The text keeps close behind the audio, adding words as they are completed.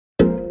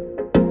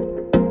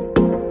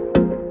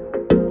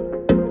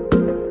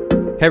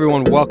Hey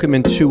everyone, welcome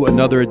into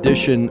another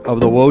edition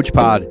of the Woj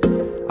Pod.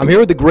 I'm here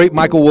with the great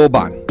Michael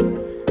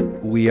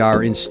Wilbon. We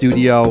are in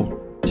studio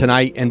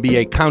tonight,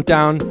 NBA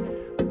Countdown.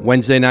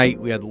 Wednesday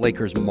night, we had the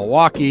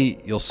Lakers-Milwaukee.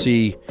 You'll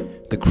see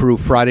the crew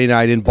Friday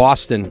night in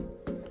Boston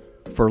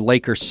for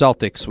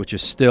Lakers-Celtics, which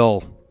is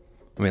still,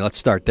 let's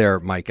start there,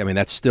 Mike.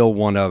 That's still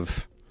one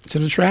of... It's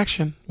an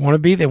attraction. Want to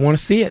be there, want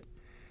to see it.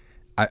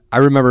 I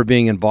remember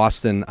being in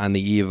Boston on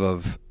the eve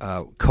of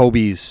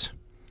Kobe's,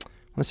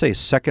 I want to say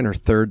second or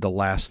third, the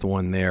last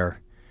one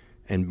there,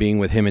 and being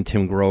with him and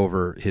Tim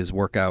Grover, his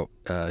workout,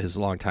 his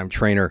longtime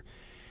trainer,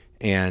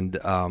 and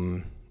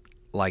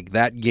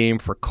that game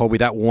for Kobe,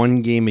 that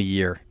one game a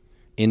year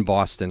in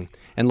Boston,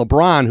 and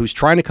LeBron, who's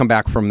trying to come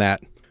back from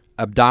that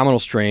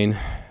abdominal strain.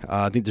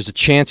 I think there's a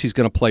chance he's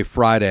going to play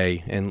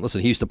Friday. And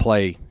listen, he used to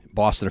play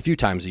Boston a few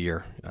times a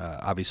year,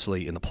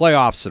 obviously in the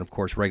playoffs and, of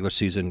course, regular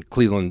season,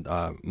 Cleveland,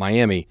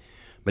 Miami,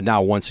 but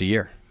now once a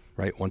year,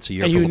 right? Once a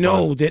year. And you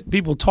know that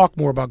people talk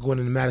more about going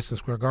into Madison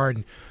Square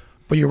Garden,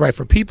 but you're right.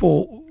 For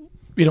people,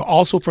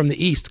 also from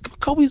the East,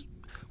 Kobe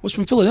was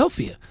from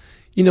Philadelphia.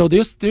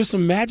 There's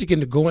some magic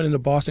into going into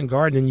Boston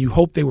Garden, and you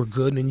hope they were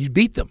good, and you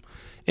beat them.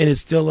 And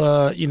it's still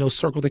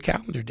circle the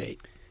calendar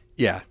date.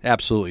 Yeah,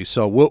 absolutely.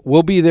 So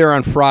we'll be there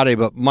on Friday.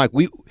 But, Mike,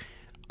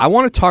 I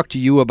want to talk to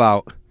you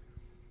about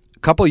a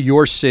couple of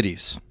your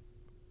cities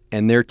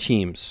and their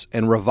teams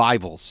and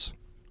revivals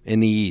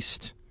in the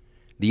East.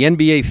 The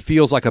NBA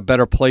feels like a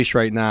better place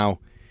right now.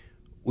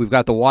 We've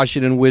got the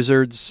Washington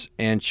Wizards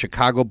and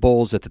Chicago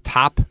Bulls at the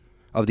top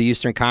of the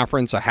Eastern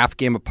Conference, a half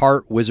game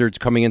apart. Wizards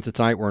coming into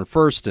tonight, we're in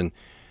first, and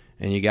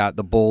you got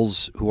the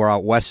Bulls who are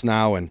out west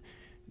now and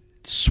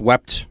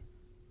swept,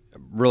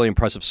 really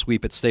impressive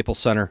sweep at Staples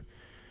Center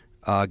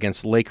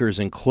against Lakers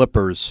and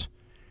Clippers.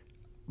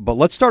 But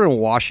let's start in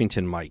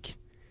Washington, Mike,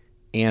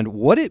 and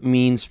what it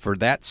means for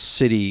that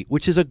city,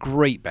 which is a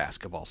great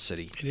basketball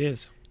city. It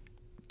is.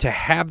 To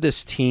have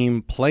this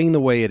team playing the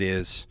way it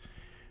is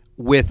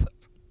with,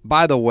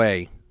 by the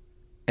way,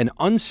 an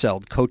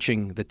unselled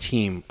coaching the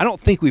team. I don't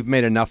think we've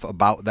made enough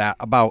about that,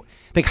 I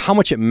think how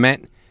much it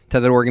meant to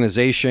that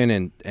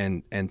organization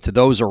and to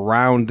those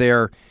around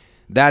there.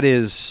 That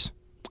is,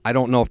 I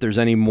don't know if there's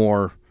any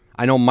more.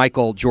 I know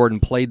Michael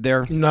Jordan played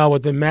there. No,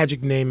 but the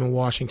magic name in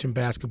Washington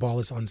basketball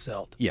is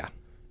unselled. Yeah.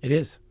 It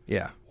is.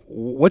 Yeah.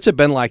 What's it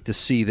been like to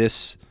see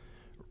this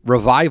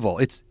revival?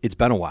 It's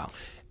been a while.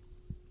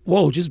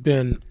 Whoa, just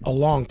been a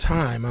long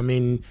time.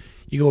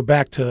 You go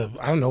back to,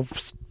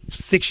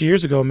 6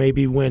 years ago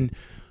maybe when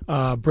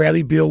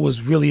Bradley Beal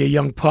was really a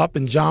young pup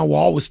and John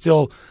Wall was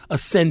still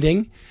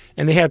ascending,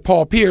 and they had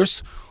Paul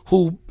Pierce,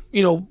 who,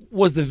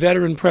 was the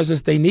veteran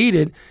presence they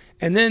needed.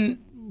 And then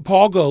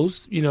Paul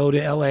goes,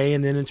 to L.A.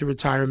 and then into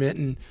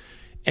retirement,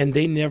 and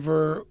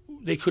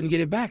they couldn't get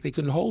it back. They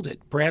couldn't hold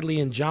it. Bradley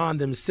and John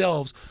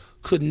themselves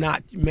could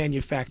not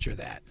manufacture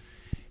that.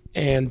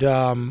 And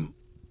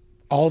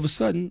all of a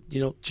sudden,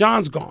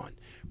 John's gone.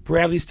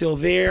 Bradley's still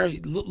there,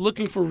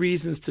 looking for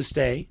reasons to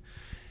stay.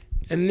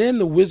 And then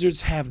the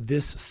Wizards have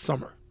this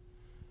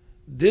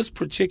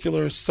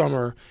particular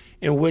summer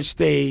in which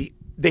they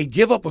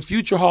give up a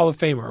future Hall of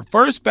Famer, a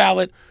first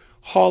ballot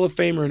Hall of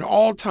Famer, an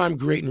all-time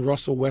great in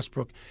Russell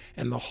Westbrook,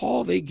 and the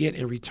haul they get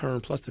in return,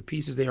 plus the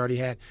pieces they already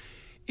had,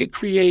 it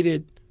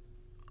created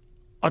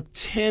a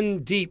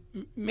 10-deep,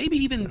 maybe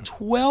even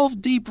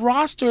 12-deep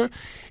roster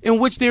in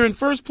which they're in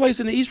first place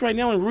in the East right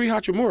now, and Rui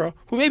Hachimura,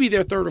 who may be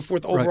their third or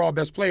fourth overall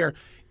best player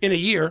in a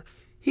year,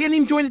 he hadn't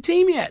even joined the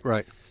team yet.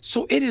 Right.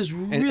 So it is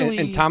really...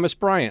 And Thomas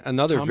Bryant,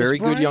 another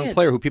good young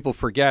player who people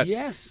forget.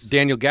 Yes.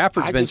 Daniel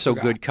Gafford's been so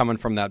good coming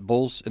from that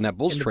Bulls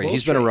trade.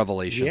 He's been a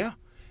revelation. Yeah.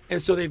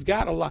 And so they've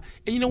got a lot.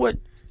 And you know what,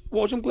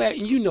 Woj, I'm glad,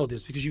 and you know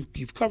this because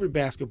you've covered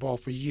basketball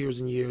for years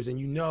and years, and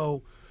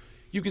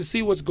you can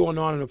see what's going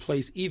on in a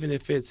place even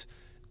if it's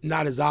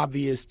not as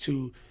obvious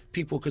to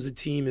people because the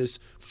team is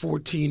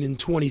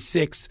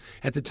 14-26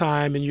 at the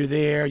time, and you're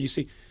there. You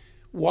see,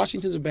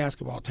 Washington's a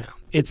basketball town.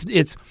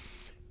 It's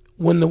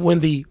when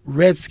the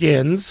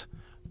Redskins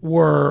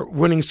were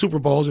winning Super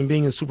Bowls and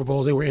being in Super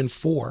Bowls, they were in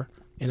 4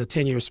 in a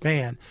 10-year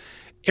span.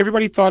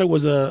 Everybody thought it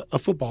was a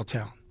football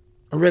town,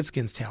 a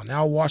Redskins town,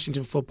 now a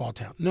Washington football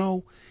town.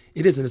 No,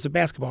 it isn't. It's a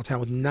basketball town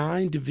with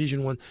 9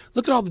 Division I.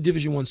 Look at all the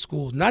Division I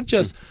schools, not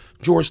just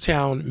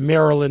Georgetown,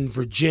 Maryland,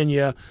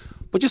 Virginia,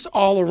 but just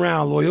all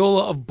around.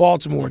 Loyola of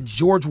Baltimore,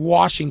 George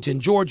Washington,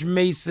 George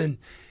Mason.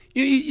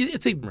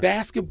 It's a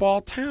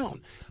basketball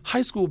town,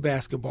 high school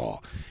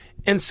basketball.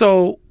 And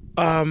so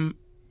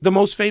the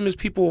most famous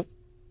people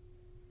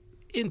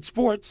in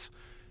sports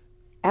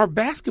are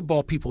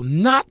basketball people,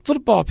 not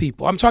football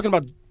people. I'm talking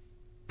about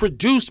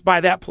produced by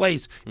that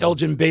place,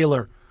 Elgin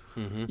Baylor,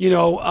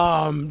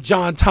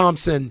 John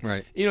Thompson.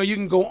 Right. You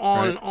can go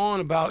on and on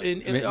about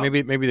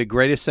maybe the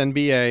greatest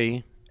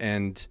NBA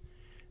and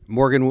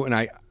Morgan.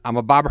 And I'm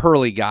a Bob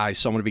Hurley guy,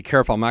 so I'm going to be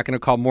careful. I'm not going to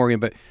call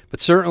Morgan, but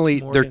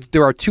certainly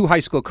there are 2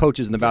 high school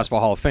coaches in the Basketball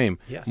Hall of Fame,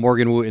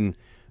 Morgan Wooten,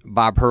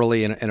 Bob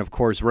Hurley, and of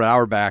course Red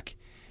Auerbach.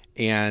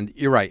 And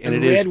you're right.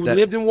 And Red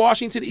lived in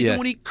Washington even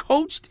when he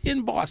coached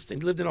in Boston.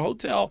 He lived in a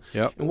hotel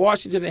in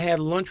Washington and had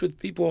lunch with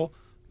people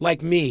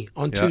like me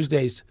on Yeah.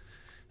 Tuesdays.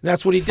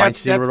 That's what he does.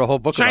 Feinstein wrote a whole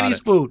book about Chinese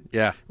it. food.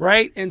 Yeah.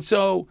 Right? And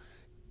so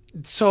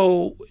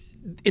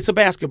it's a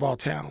basketball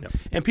town. Yep.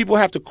 And people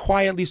have to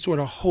quietly sort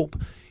of hope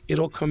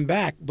it'll come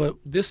back. But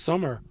this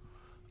summer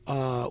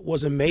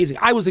was amazing.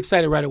 I was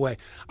excited right away.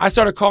 I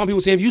started calling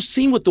people saying, have you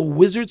seen what the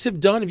Wizards have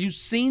done? Have you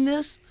seen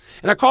this?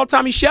 And I called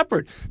Tommy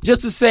Shepard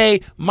just to say,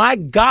 my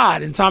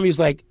God. And Tommy was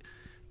like,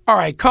 all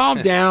right,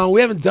 calm down.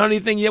 We haven't done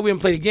anything yet. We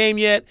haven't played a game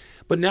yet.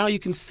 But now you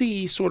can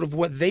see sort of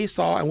what they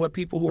saw and what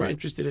people who are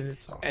interested in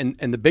it saw. And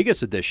the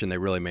biggest addition they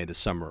really made this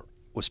summer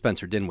was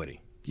Spencer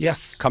Dinwiddie.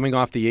 Yes. Coming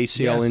off the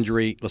ACL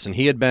injury. Listen,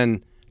 he had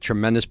been a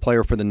tremendous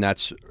player for the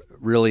Nets.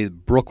 Really,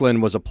 Brooklyn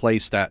was a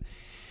place that,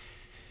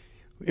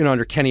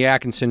 under Kenny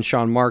Atkinson,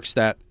 Sean Marks,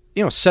 that,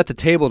 set the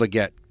table to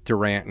get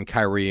Durant and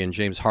Kyrie and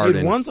James Harden.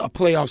 They won a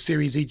playoff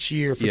series each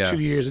year for 2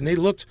 years, and they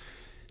looked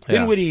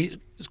Dinwiddie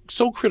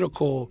so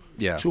critical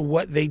to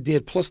what they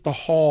did, plus the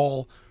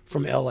haul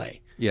from L.A.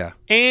 Yeah.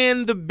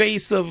 And the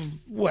base of,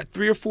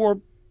 3 or 4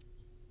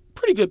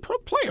 pretty good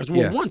players.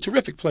 Well, one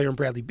terrific player in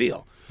Bradley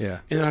Beal. Yeah.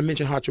 And then I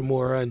mentioned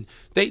Hachimura, and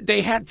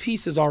they had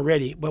pieces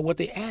already, but what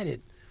they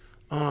added,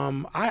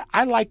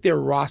 I like their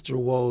roster,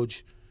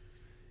 Woj.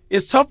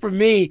 It's tough for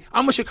me.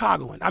 I'm a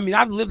Chicagoan. I mean,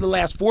 I've lived the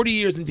last 40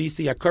 years in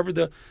D.C. I covered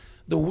the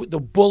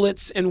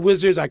Bullets and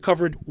Wizards. I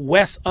covered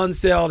Wes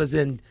Unseld, as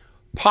in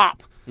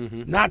Pop,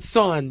 not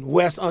Son,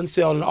 Wes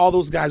Unseld, and all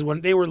those guys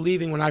when they were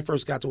leaving when I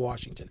first got to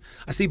Washington.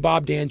 I see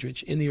Bob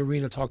Dandridge in the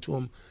arena, talk to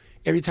him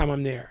every time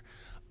I'm there.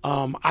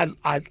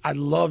 I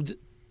loved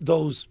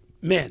those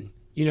men,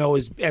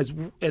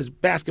 as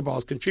basketball,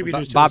 as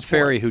contributors to Bob the sport.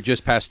 Ferry, who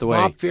just passed away.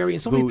 Bob Ferry,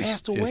 and somebody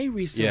passed away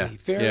recently. Yeah.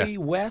 Ferry,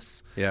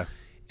 Wes. Yeah.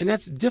 And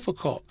that's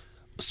difficult.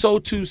 So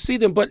to see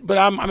them, but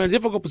I'm in a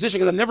difficult position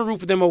because I never root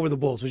for them over the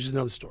Bulls, which is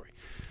another story.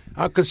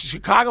 Because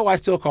Chicago I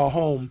still call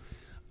home,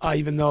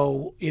 even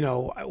though,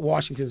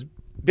 Washington's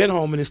been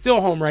home and is still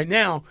home right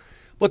now.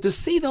 But to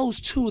see those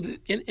two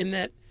in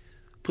that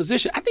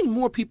position, I think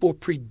more people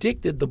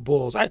predicted the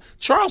Bulls.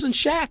 Charles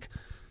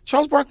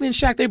Barkley and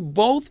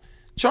Shaq,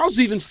 Charles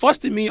even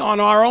fussed at me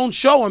on our own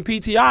show on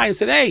PTI and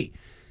said, hey,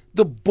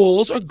 the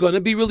Bulls are going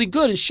to be really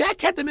good. And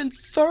Shaq had them in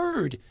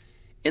third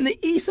in the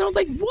East. And I was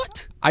like,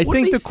 what? I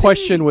think the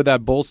question with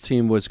that Bulls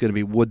team was going to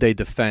be, would they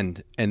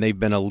defend? And they've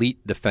been elite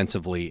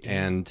defensively.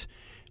 And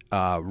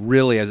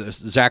really, as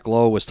Zach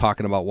Lowe was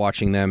talking about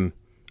watching them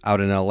out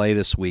in L.A.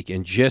 this week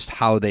and just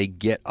how they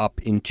get up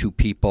into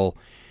people.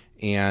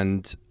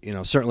 And,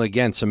 certainly,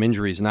 again, some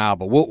injuries now.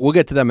 But we'll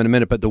get to them in a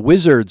minute. But the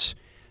Wizards,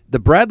 the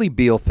Bradley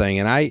Beal thing,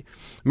 and I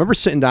remember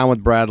sitting down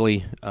with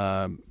Bradley,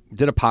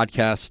 did a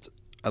podcast.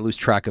 I lose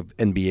track of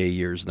NBA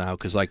years now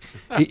because,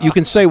 you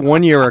can say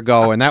 1 year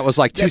ago, and that was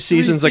like two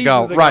seasons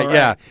ago. Right,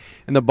 yeah,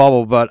 in the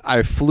bubble. But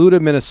I flew to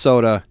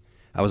Minnesota.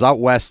 I was out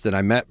west, and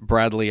I met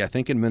Bradley, I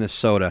think, in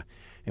Minnesota,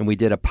 and we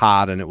did a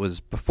pod, and it was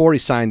before he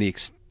signed the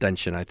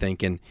extension, I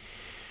think. And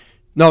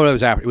no, it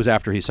was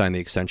after he signed the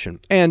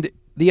extension. And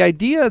the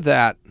idea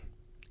that,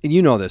 and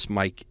you know this,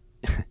 Mike,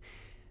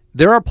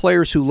 there are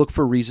players who look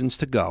for reasons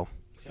to go,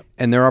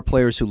 and there are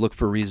players who look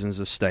for reasons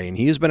to stay. And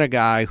he has been a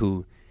guy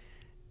who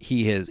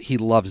he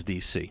loves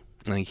D.C.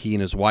 I think he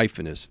and his wife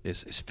and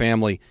his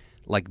family,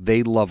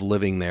 they love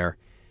living there.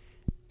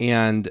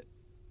 And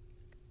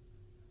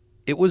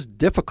it was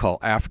difficult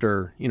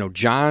after,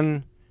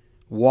 John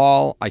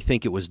Wall, I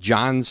think it was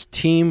John's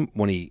team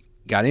when he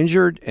got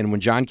injured, and when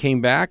John came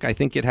back, I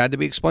think it had to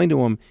be explained to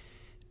him,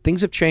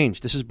 things have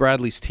changed. This is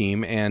Bradley's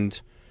team,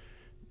 and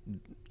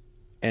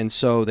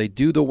so they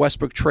do the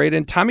Westbrook trade.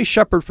 And Tommy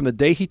Shepard, from the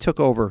day he took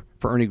over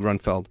for Ernie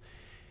Grunfeld,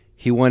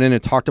 he went in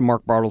and talked to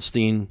Mark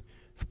Bartelstein,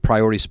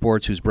 Priority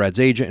Sports, who's Brad's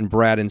agent, and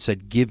Brad, and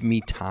said, give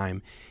me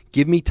time.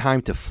 Give me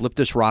time to flip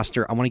this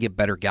roster. I want to get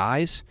better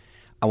guys.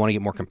 I want to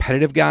get more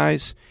competitive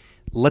guys.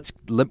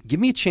 Give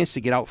me a chance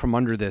to get out from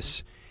under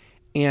this.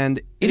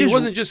 And he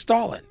wasn't just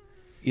stalling.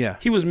 Yeah.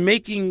 He was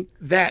making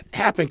that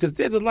happen because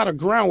there's a lot of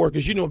groundwork,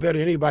 as you know better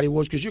than anybody,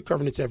 because you're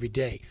covering this every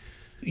day.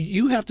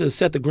 You have to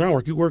set the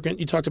groundwork.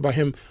 You talked about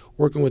him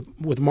working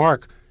with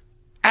Mark,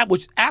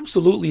 which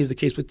absolutely is the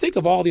case. But think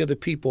of all the other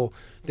people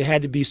that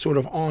had to be sort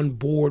of on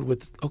board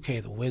with, okay,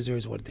 the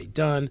Wizards, what have they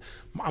done?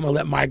 I'm going to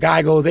let my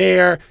guy go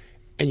there.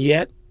 And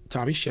yet,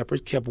 Tommy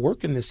Shepard kept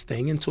working this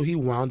thing until he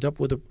wound up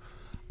with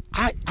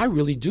I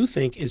really do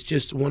think it's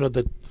just one of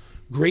the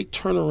great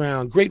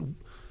 2-month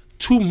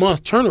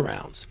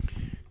turnarounds.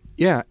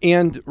 Yeah,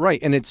 and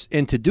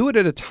to do it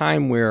at a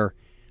time where,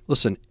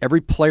 listen,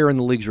 every player in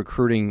the league's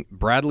recruiting.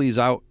 Bradley's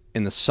out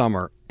in the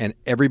summer, and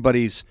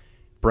everybody's,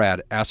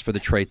 Brad, asked for the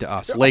trade to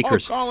us.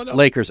 Lakers,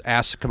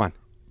 ask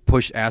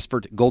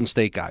for Golden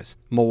State guys,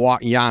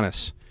 Milwaukee,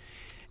 Giannis.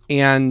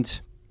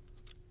 And,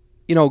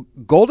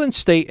 Golden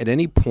State at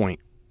any point,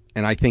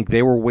 and I think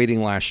they were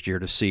waiting last year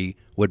to see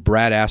would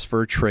Brad ask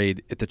for a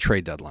trade at the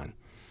trade deadline.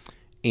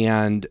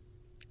 And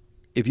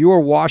if you were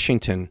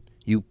Washington,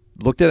 you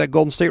looked at that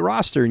Golden State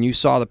roster and you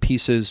saw the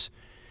pieces.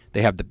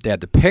 They had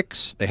the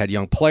picks. They had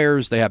young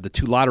players. They have the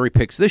 2 lottery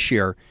picks this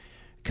year,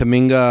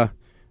 Kuminga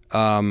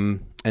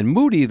and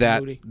Moody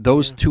that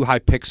those two high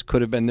picks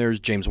could have been theirs.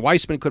 James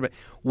Weissman could have been.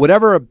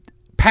 Whatever a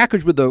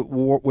package with the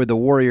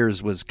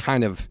Warriors was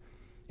kind of,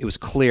 it was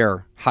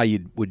clear how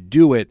you would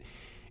do it.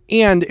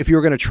 And if you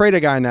were going to trade a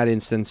guy in that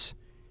instance,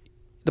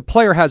 the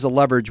player has a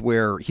leverage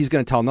where he's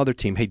going to tell another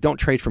team, hey, don't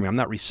trade for me. I'm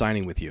not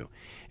re-signing with you.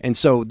 And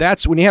so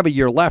that's when you have a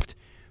year left.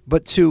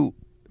 But to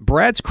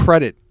Brad's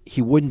credit,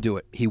 he wouldn't do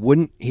it. He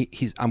wouldn't.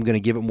 I'm going to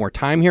give it more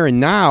time here. And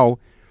now,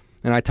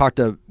 and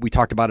we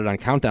talked about it on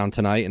Countdown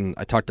tonight, and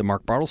I talked to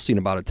Mark Bartelstein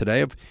about it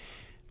today, of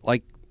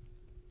like,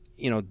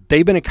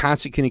 they've been in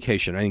constant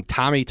communication. I think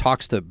Tommy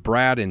talks to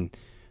Brad and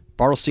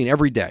Bartelstein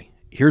every day.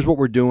 Here's what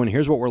we're doing.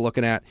 Here's what we're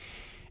looking at.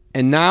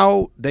 And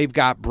now they've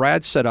got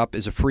Brad set up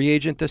as a free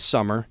agent this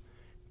summer,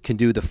 can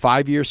do the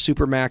 5-year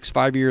Supermax,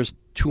 5 years,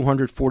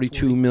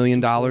 $242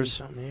 million.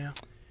 Yeah.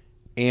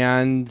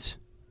 And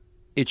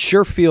it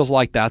sure feels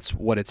like that's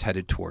what it's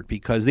headed toward,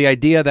 because the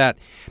idea that,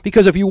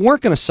 because if you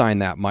weren't going to sign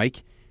that,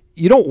 Mike,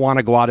 you don't want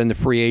to go out into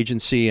free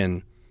agency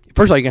and,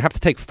 first of all, you're going to have to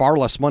take far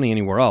less money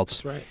anywhere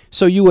else. That's right.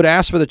 So you would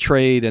ask for the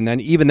trade, and then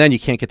even then you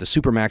can't get the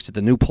Supermax at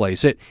the new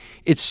place. It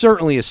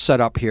certainly is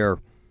set up here.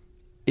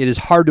 It is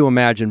hard to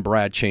imagine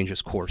Brad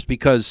changes course,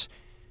 because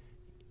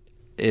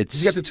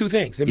it's... You got the two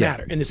things that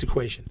matter in this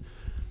equation.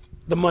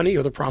 The money,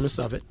 or the promise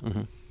of it,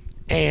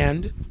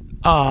 and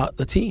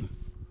the team.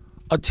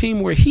 A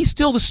team where he's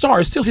still the star.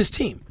 It's still his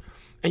team.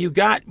 And you've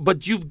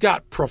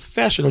got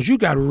professionals. You've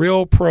got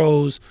real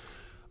pros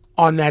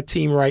on that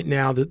team right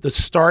now. The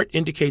start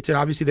indicates that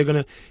obviously they're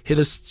going to hit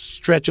a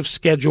stretch of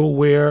schedule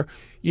where,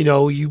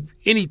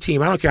 any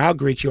team, I don't care how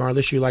great you are,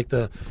 unless you're like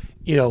the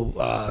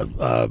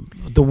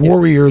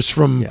Warriors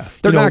from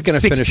they're not going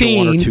to finish a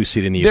 1 or 2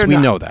 seed in the East. We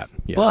know that.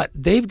 Yeah. But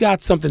they've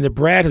got something that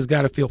Brad has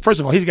got to feel. First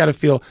of all, he's got to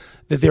feel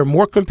that they're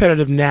more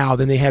competitive now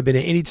than they have been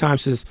at any time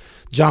since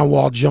John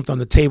Wall jumped on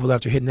the table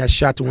after hitting that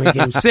shot to win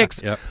Game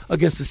 6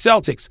 against the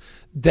Celtics.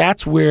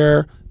 That's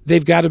where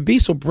they've got to be.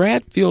 So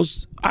Brad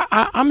feels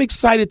I'm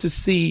excited to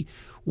see,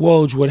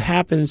 Woj, what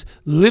happens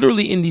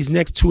literally in these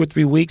next 2 or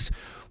 3 weeks,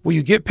 where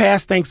you get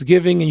past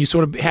Thanksgiving and you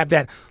sort of have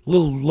that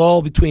little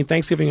lull between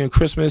Thanksgiving and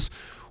Christmas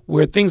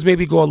where things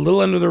maybe go a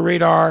little under the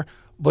radar.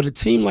 But a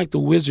team like the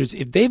Wizards,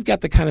 if they've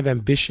got the kind of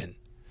ambition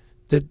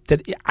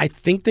that I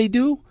think they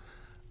do,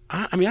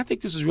 I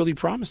think this is really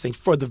promising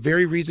for the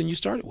very reason you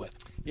started with.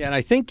 Yeah, and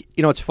I think,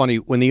 it's funny,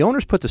 when the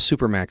owners put the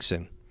Supermax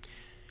in,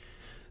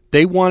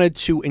 they wanted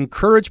to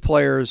encourage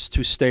players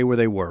to stay where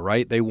they were,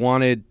 right? They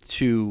wanted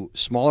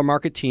smaller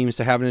market teams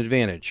to have an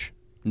advantage,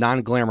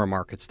 non-glamour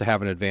markets to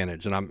have an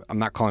advantage. And I'm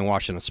not calling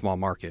Washington a small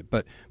market,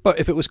 but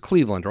if it was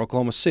Cleveland or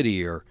Oklahoma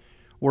City or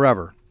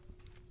wherever,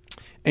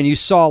 and you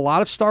saw a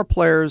lot of star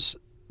players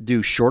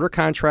do shorter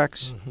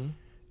contracts,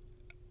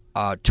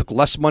 took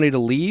less money to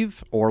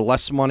leave, or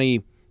less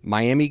money,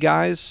 Miami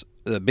guys,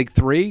 the big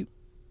three,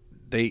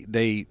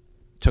 they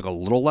took a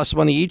little less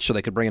money each so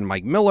they could bring in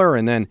Mike Miller,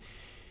 and then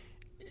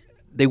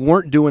they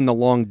weren't doing the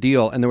long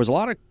deal. And there was a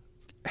lot of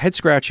head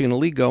scratching in the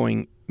league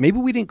going, maybe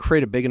we didn't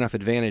create a big enough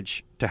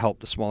advantage to help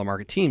the smaller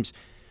market teams.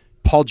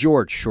 Paul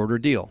George, shorter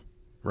deal,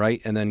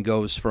 right? And then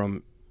goes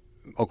from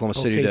Oklahoma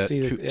City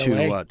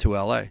to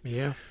LA.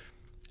 Yeah.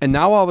 And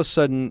now all of a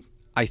sudden,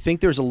 I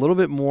think there's a little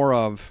bit more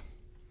of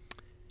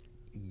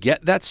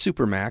get that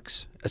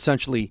Supermax,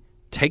 essentially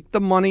take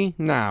the money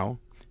now,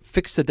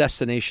 fix the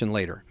destination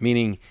later.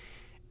 Meaning,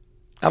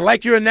 I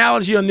like your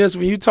analogy on this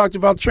when you talked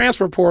about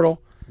transfer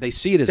portal. They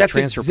see it as a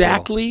transfer portal. That's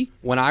exactly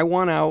when I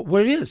want out,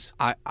 what it is.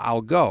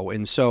 I'll go.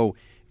 And so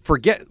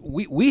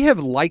we have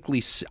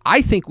likely,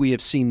 I think we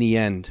have seen the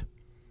end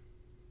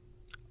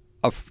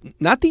of,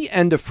 not the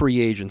end of free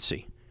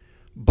agency,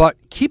 but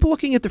keep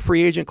looking at the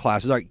free agent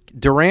classes. Like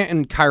Durant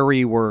and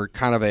Kyrie were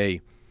kind of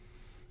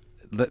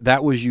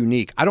that was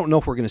unique. I don't know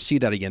if we're going to see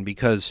that again,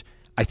 because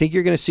I think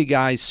you're going to see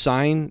guys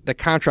sign the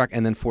contract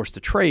and then forced to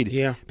trade.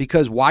 Yeah.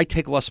 Because why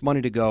take less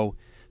money to go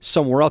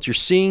somewhere else? You're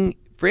seeing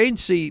free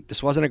agency,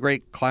 this wasn't a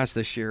great class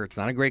this year. It's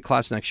not a great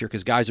class next year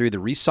because guys are either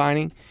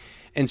re-signing.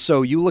 And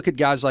so you look at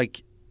guys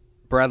like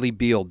Bradley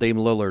Beal, Dame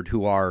Lillard,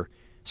 who are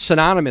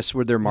synonymous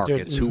with their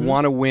markets, who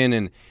want to win.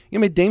 And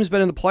Dame's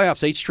been in the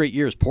playoffs 8 straight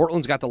years.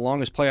 Portland's got the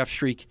longest playoff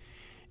streak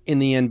in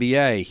the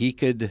NBA. He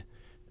could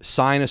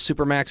sign a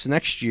Supermax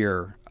next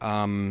year,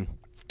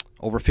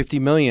 over $50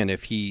 million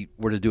if he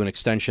were to do an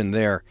extension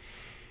there.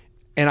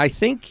 And I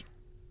think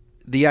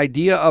the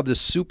idea of the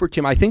super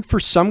team, I think for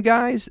some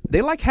guys,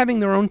 they like having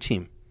their own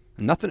team.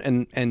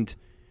 And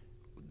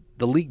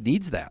the league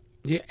needs that.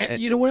 Yeah,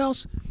 and you know what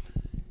else?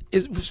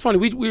 It's funny.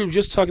 We were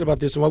just talking about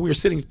this, and while we were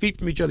sitting feet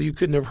from each other, you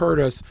couldn't have heard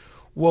us.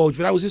 Woj,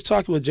 but I was just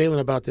talking with Jalen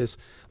about this.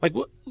 Like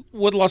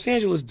what Los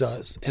Angeles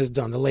has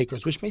done, the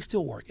Lakers, which may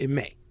still work. It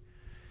may.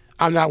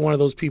 I'm not one of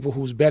those people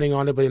who's betting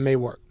on it, but it may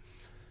work.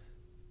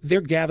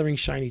 They're gathering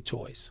shiny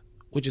toys,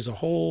 which is a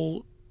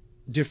whole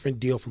different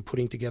deal from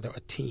putting together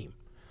a team.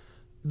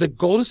 The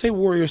Golden State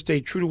Warriors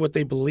stayed true to what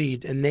they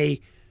believed, and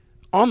they,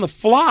 on the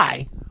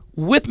fly,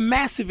 with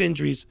massive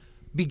injuries,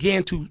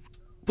 began to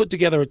put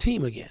together a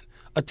team again.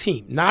 A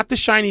team, not the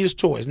shiniest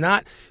toys.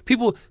 Not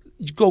people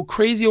go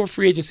crazy over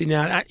free agency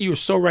now. You're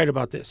so right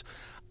about this.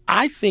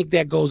 I think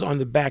that goes on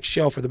the back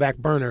shelf or the back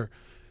burner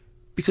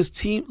because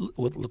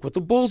look what the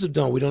Bulls have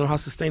done. We don't know how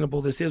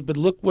sustainable this is, but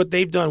look what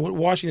they've done, what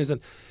Washington has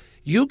done.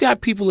 You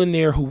got people in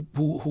there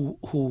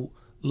who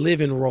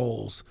live in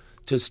roles,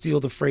 to steal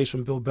the phrase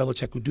from Bill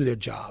Belichick, who do their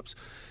jobs.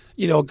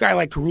 You know, a guy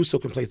like Caruso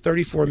can play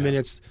 34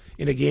 minutes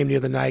in a game the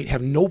other night,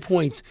 have no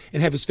points,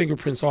 and have his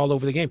fingerprints all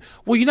over the game.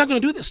 Well, you're not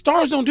going to do that.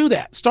 Stars don't do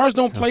that. Stars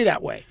don't play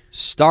that way.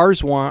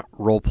 Stars want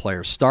role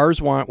players.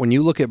 Stars want, when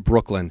you look at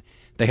Brooklyn,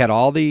 they had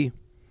all the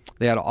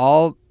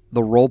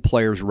role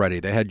players ready.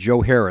 They had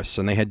Joe Harris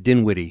and they had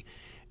Dinwiddie,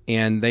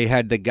 and they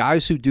had the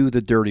guys who do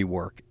the dirty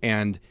work,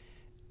 and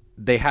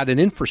they had an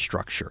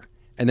infrastructure.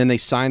 And then they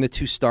signed the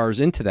two stars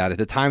into that. At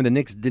the time, the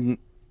Knicks didn't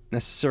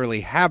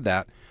necessarily have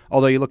that.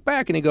 Although you look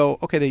back and you go,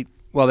 okay,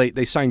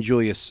 they signed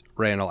Julius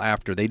Randle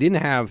after. They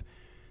didn't have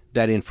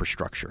that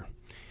infrastructure.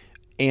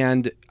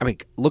 And, I mean,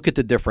 look at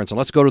the difference. And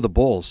let's go to the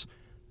Bulls.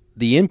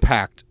 The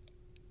impact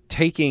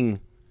taking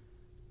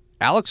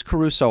Alex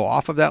Caruso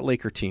off of that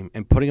Laker team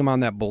and putting him on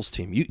that Bulls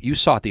team. You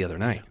saw it the other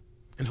night.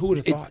 And who would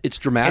have thought? It's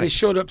dramatic. And it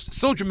showed up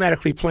so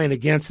dramatically playing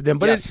against them.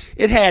 But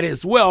it had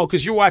as well,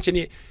 because you're watching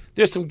it.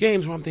 There's some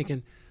games where I'm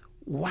thinking,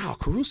 wow,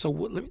 Caruso,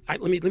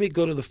 let me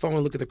go to the phone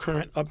and look at the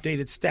current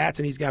updated stats,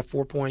 and he's got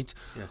 4 points.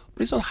 Yeah.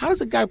 But so how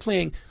does a guy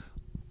playing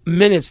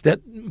minutes that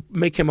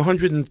make him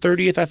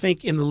 130th, I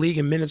think, in the league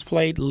in minutes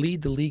played,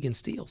 lead the league in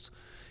steals?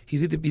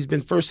 He's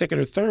been first, second,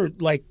 or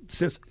third, like,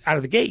 since out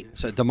of the gate.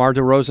 So DeMar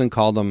DeRozan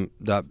called him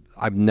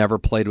I've never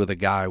played with a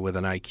guy with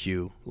an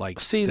IQ like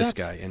this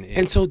guy.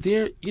 And so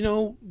there,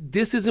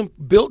 this isn't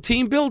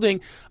team building.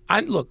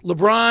 Look,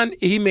 LeBron,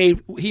 he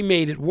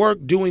made it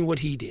work doing what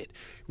he did.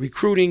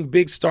 Recruiting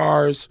big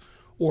stars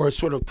or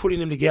sort of putting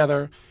them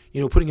together,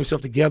 putting himself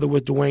together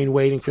with Dwayne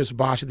Wade and Chris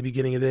Bosh at the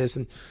beginning of this.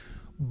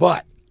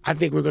 But I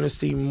think we're going to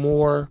see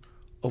more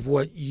of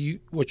what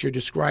you're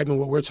describing,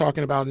 what we're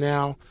talking about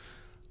now,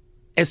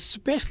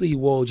 especially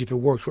Woj, if it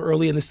worked for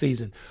early in the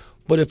season.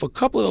 But if a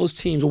couple of those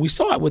teams, we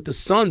saw it with the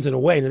Suns in a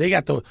way, and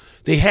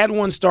they had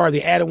one star,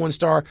 they added one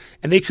star,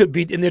 and they could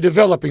be, and they're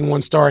developing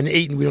one star in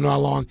Ayton. We don't know how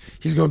long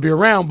he's going to be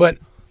around, but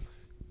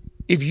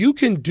if you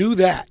can do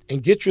that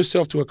and get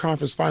yourself to a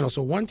conference final,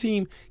 so one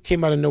team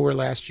came out of nowhere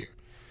last year.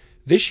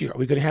 This year, are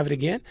we going to have it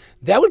again?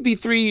 That would be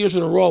 3 years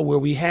in a row where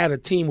we had a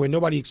team where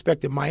nobody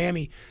expected.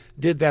 Miami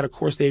did that. Of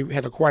course, they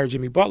had acquired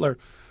Jimmy Butler.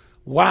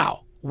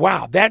 Wow.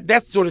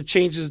 That sort of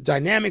changes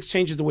dynamics,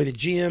 changes the way the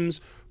GMs,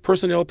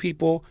 personnel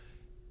people,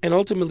 and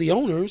ultimately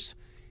owners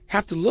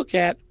have to look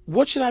at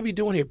what should I be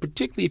doing here,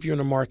 particularly if you're in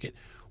a market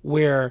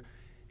where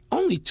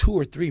only 2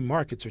 or 3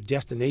 markets are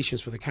destinations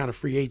for the kind of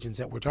free agents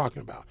that we're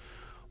talking about.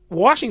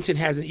 Washington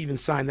hasn't even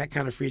signed that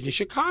kind of free agent.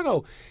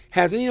 Chicago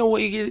hasn't.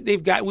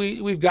 We've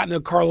gotten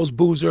a Carlos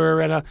Boozer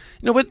and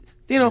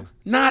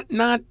not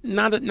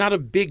a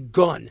big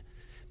gun.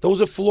 Those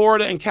are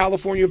Florida and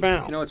California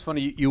bound. It's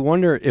funny. You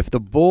wonder if the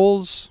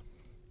Bulls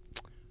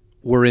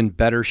were in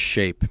better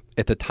shape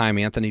at the time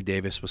Anthony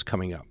Davis was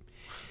coming up.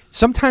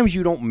 Sometimes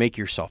you don't make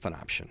yourself an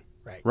option,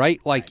 right?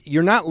 Like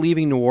you're not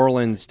leaving New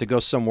Orleans to go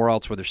somewhere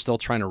else where they're still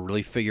trying to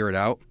really figure it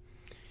out.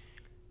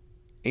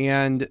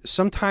 And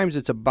sometimes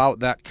it's about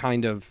that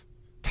kind of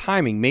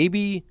timing.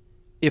 Maybe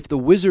if the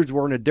Wizards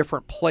were in a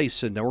different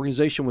place and the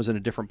organization was in a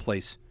different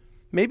place,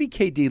 maybe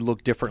KD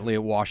looked differently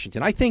at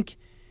Washington. I think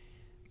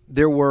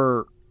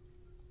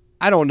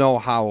I don't know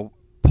how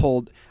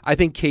pulled. I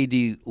think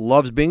KD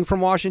loves being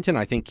from Washington.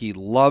 I think you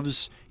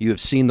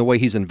have seen the way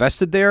he's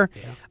invested there.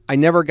 Yeah. I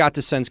never got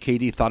the sense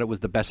KD thought it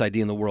was the best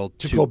idea in the world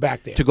to go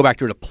back there. To go back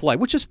there to play,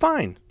 which is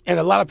fine. And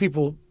a lot of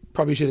people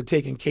probably should have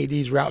taken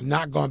KD's route,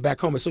 not gone back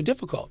home. It's so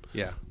difficult.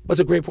 Yeah. But it's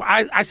a great point.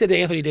 I said to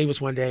Anthony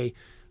Davis one day,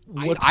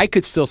 I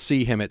could still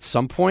see him at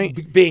some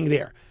point being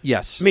there.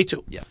 Yes. Me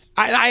too. Yes.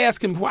 I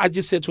asked him, I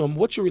just said to him,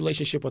 what's your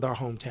relationship with our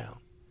hometown?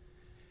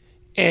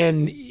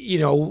 And,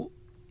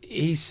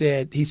 he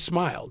said, he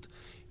smiled,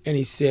 and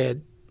he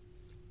said,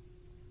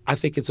 I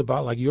think it's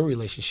about like your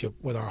relationship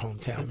with our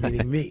hometown,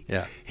 meaning me.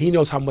 Yeah. He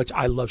knows how much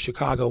I love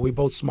Chicago. We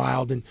both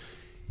smiled, and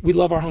we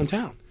love our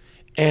hometown.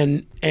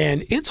 And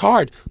it's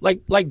hard.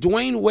 Like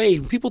Dwayne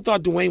Wade, people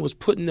thought Dwayne was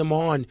putting them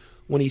on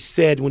when he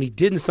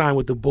didn't sign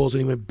with the Bulls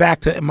and he went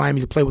back to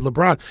Miami to play with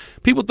LeBron.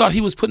 People thought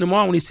he was putting them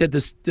on when he said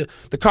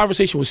the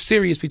conversation was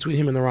serious between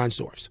him and the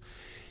Reinsdorfs.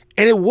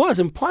 And it was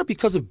in part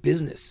because of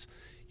business.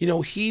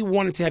 He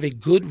wanted to have a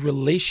good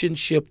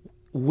relationship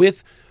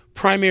with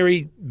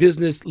primary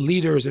business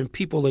leaders and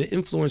people and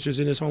influencers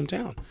in his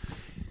hometown.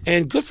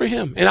 And good for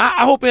him. And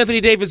I hope Anthony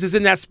Davis is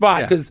in that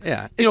spot because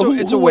it's a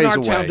ways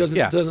away. Doesn't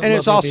and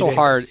it's also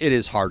hard. It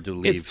is hard to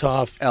leave. It's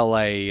tough.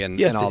 L.A. and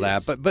all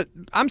that. But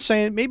I'm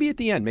saying maybe at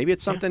the end. Maybe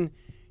it's something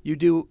you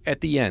do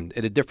at the end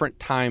at a different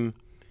time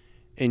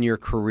in your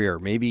career.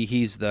 Maybe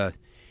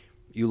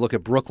you look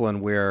at Brooklyn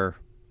where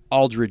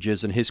Aldridge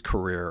is in his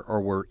career,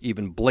 or where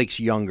even Blake's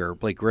younger,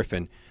 Blake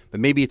Griffin.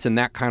 But maybe it's in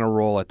that kind of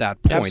role at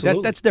that point.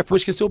 Absolutely. That's different.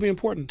 Which can still be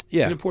important.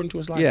 Yeah. And important to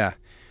his life. Yeah.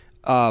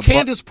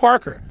 Candace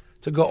Parker,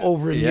 to go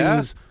over and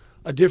use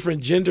a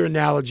different gender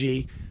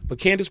analogy. But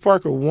Candace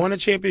Parker won a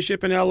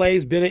championship in L.A.,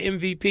 has been an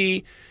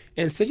MVP,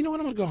 and said, I'm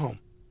going to go home.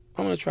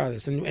 I'm going to try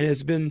this. And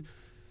it's been,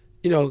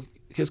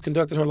 has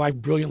conducted her life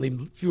brilliantly.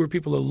 Fewer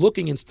people are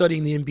looking and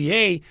studying the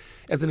NBA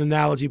as an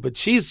analogy, but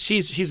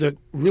she's a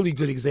really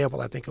good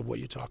example, I think, of what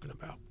you're talking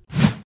about.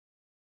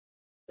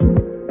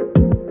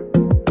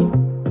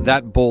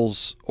 That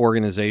Bulls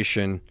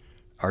organization,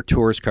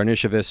 Arturas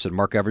Karnisovas and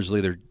Mark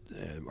Eversley,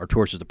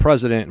 Arturas is the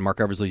president, and Mark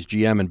Eversley's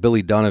GM, and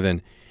Billy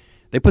Donovan,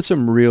 they put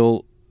some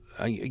real,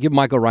 I give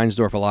Michael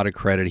Reinsdorf a lot of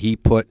credit. He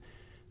put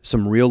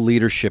some real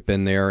leadership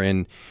in there,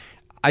 and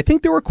I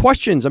think there were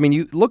questions. I mean,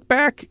 you look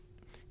back,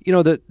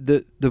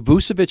 the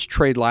Vucevic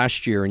trade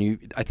last year,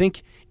 and I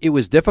think it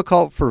was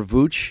difficult for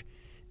Vuce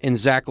and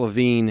Zach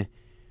LaVine.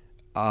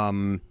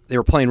 They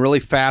were playing really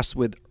fast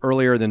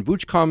earlier than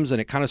Vuce comes, and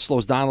it kind of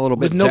slows down a little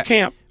bit. With no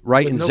camp.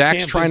 Right, With and no Zach's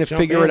camp, trying to just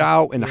figure jump it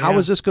out, and how Yeah.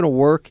 is this going to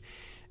work?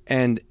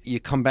 And you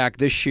come back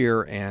this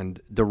year, and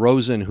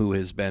DeRozan, who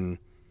has been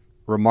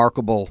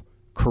remarkable,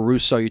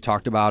 Caruso, you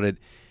talked about it,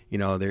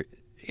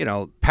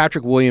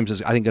 Patrick Williams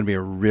is, I think, going to be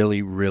a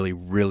really, really,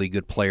 really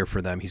good player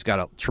for them. He's got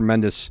a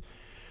tremendous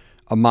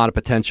amount of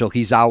potential.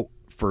 He's out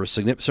for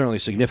certainly a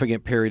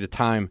significant period of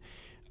time.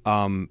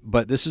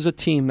 But this is a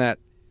team that,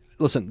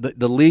 listen,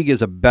 the league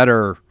is a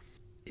better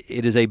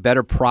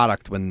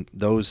product when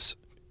those,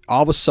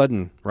 all of a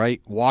sudden,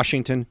 right,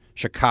 Washington,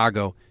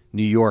 Chicago,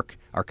 New York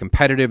are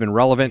competitive and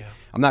relevant. Yeah.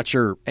 I'm not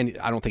sure, and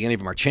I don't think any of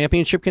them are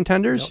championship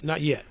contenders. No,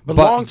 not yet. But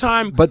long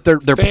time. But they're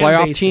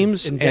playoff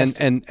teams,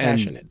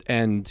 passionate.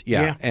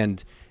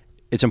 and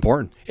it's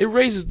important. It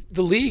raises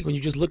the league when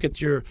you just look at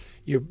your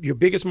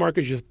biggest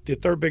market, your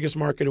third biggest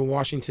market in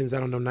Washington's,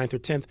 9th or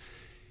 10th.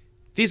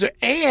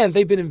 And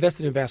they've been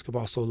invested in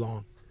basketball so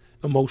long.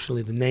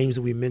 Emotionally, the names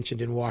that we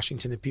mentioned in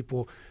Washington that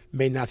people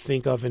may not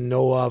think of and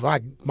know of.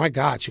 My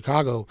God,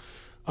 Chicago.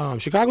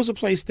 Chicago's a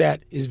place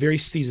that is very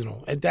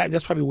seasonal. And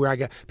that's probably where I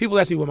got. People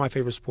ask me what my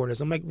favorite sport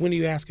is. I'm like, when are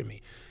you asking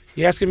me?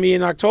 You asking me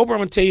in October, I'm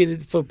going to tell you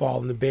the football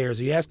and the Bears.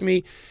 You ask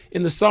me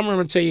in the summer, I'm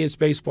going to tell you it's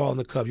baseball and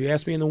the Cubs. You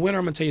ask me in the winter,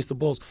 I'm going to tell you it's the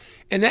Bulls.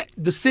 And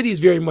the city is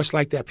very much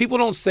like that. People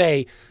don't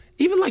say,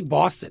 even like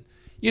Boston,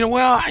 I'm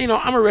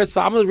a Red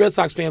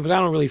Sox fan, but I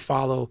don't really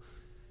follow.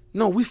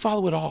 No, we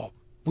follow it all.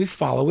 We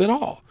follow it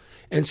all.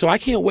 And so I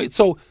can't wait.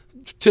 So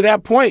to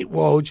that point,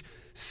 Woj,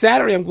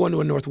 Saturday I'm going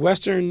to a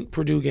Northwestern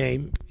Purdue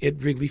game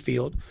at Wrigley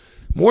Field.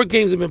 More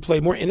games have been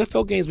played, more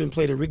NFL games have been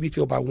played at Wrigley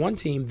Field by one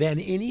team than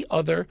any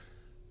other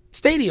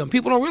stadium.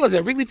 People don't realize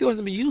that. Wrigley Field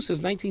hasn't been used since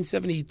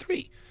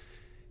 1973.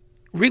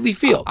 Wrigley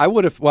Field. I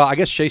would have, I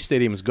guess Shea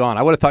Stadium is gone.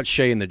 I would have thought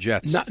Shea and the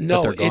Jets.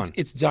 No,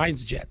 it's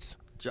Giants Jets.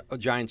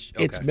 Giants.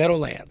 Okay. It's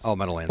Meadowlands. Oh,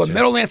 Meadowlands. But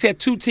Meadowlands had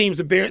two teams.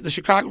 The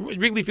Chicago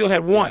Wrigley Field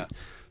had one. Yeah.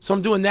 So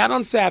I'm doing that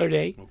on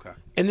Saturday. Okay.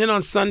 And then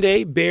on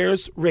Sunday,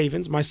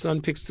 Bears-Ravens. My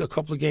son picks a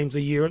couple of games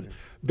a year. Yeah.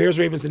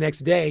 Bears-Ravens the next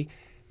day.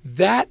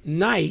 That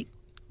night,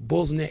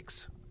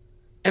 Bulls-Knicks.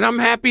 And I'm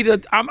happy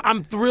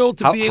I'm thrilled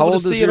to be able to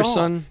see it all.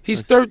 How old is your son?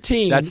 He's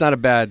 13. That's not a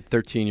bad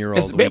 13-year-old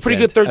It's a pretty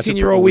good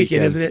 13-year-old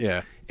weekend, isn't it?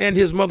 Yeah. And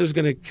his mother's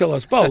going to kill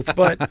us both.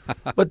 But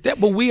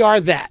we are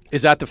that.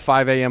 Is that the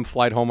 5 a.m.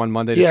 flight home on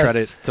Monday to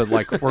yes. try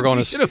to we're going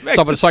to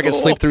something so I can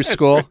sleep through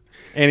school? Right.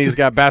 And he's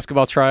got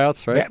basketball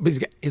tryouts, right? Yeah, but he's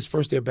got his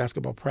first day of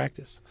basketball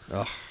practice.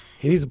 Ugh.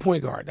 And he's a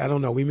point guard. I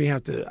don't know. I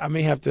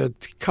may have to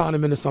con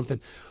him into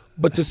something.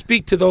 But to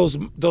speak to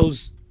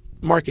those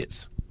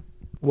markets,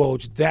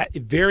 Woj, that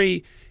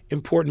very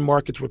important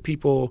markets where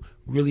people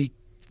really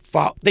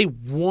they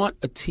want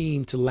a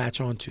team to latch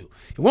onto.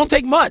 It won't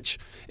take much,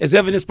 as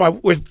evidenced by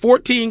with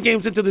 14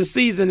 games into the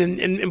season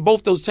in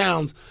both those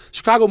towns.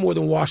 Chicago more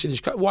than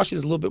Washington. Washington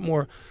is a little bit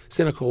more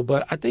cynical,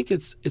 but I think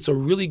it's a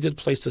really good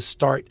place to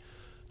start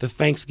the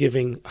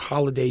Thanksgiving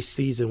holiday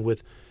season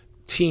with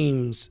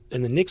teams,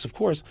 and the Knicks, of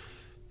course,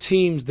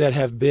 teams that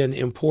have been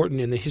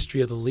important in the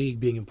history of the league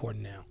being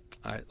important now.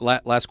 All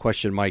right, last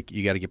question, Mike.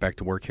 You got to get back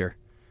to work here.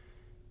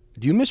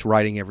 Do you miss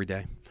writing every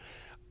day?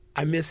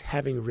 I miss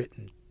having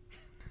written.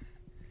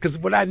 Because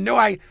what I know,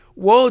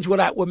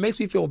 what makes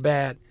me feel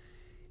bad,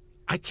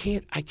 I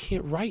can't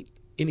write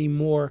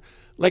anymore.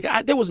 Like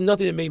there was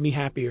nothing that made me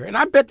happier, and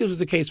I bet this was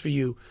the case for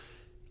you.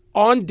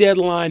 On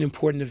deadline,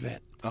 important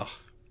event. Oh.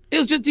 It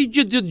was just the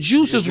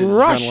juices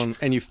rush.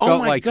 And you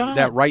felt like God.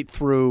 That right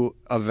through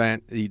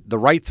event, the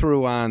right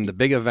through on the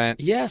big event,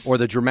 yes, or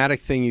the dramatic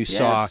thing you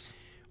saw,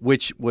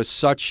 which was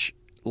such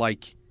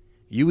like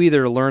you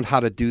either learned how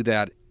to do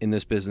that in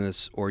this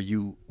business or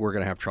you were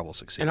going to have trouble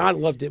succeeding. And I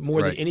loved it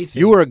more than anything.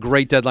 You were a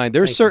great deadline.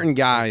 There's certain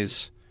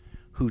guys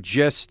who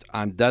just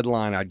on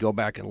deadline, I'd go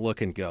back and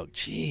look and go,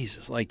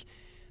 Jesus, like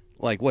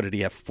what did he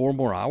have 4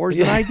 more hours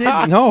than I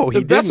did? No,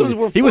 he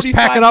didn't. He was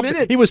packing up.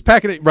 Minutes. He was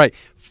packing it right.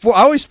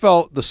 I always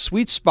felt the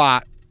sweet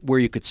spot where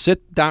you could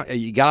sit down.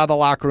 You got out of the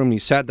locker room, and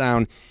you sat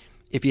down.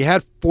 If you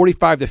had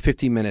 45 to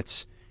 50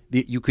 minutes,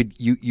 you could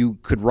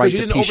write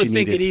the piece you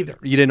needed. You didn't overthink it either.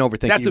 You didn't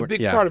overthink it. That's a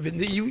big part of it.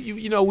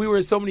 We were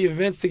in so many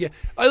events together.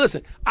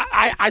 Listen,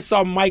 I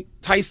saw Mike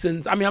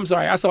Tyson's.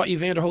 I saw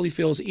Evander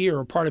Holyfield's ear,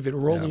 or part of it,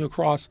 rolling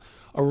across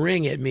a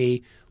ring at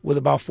me with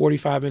about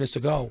 45 minutes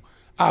to go.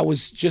 I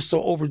was just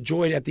so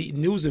overjoyed at the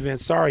news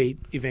event. Sorry,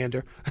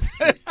 Evander.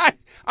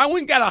 I went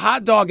and got a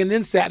hot dog and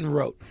then sat and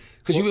wrote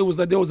because it was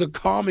like there was a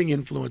calming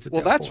influence at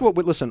that that's point.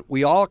 listen,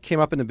 we all came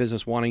up in the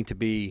business wanting to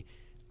be,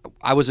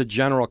 I was a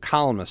general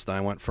columnist, and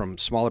I went from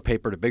smaller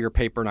paper to bigger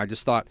paper, and I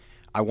just thought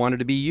I wanted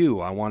to be you.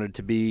 I wanted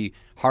to be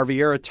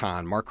Harvey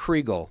Araton, Mark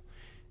Kriegel,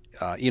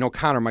 Ian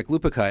O'Connor, Mike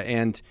Lupica,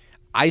 and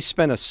I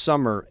spent a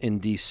summer in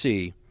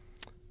D.C.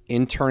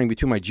 interning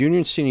between my junior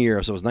and senior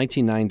year, so it was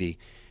 1990,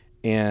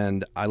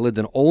 and I lived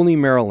in Olney,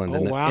 Maryland,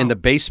 in the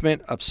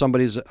basement of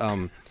somebody's.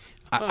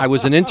 I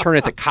was an intern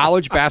at the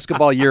college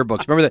basketball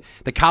yearbooks. Remember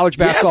the college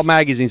basketball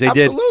magazines?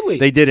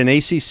 They did an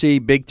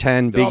ACC, Big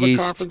Ten, Big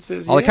East,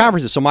 conferences, all the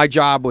conferences. So my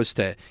job was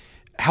to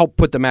help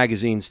put the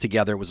magazines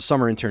together. It was a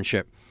summer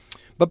internship.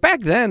 But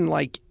back then,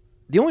 like,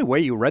 the only way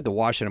you read the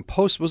Washington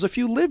Post was if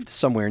you lived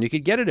somewhere and you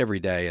could get it every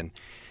day. And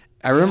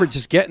I remember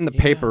just getting the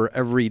paper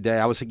every day.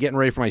 I was getting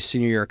ready for my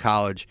senior year of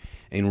college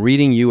and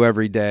reading you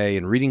every day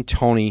and reading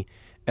Tony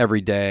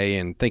every day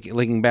and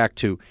thinking back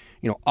to,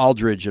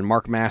 Aldridge and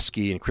Mark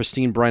Maskey and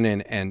Christine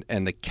Brennan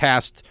and the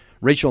cast.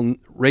 Rachel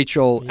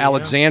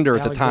Alexander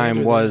at the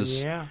time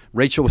was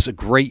Rachel was a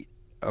great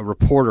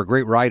reporter,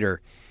 great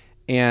writer,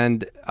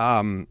 and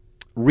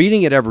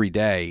reading it every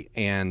day.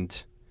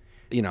 And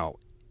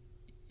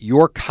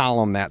your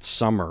column that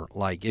summer,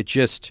 like, it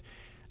just,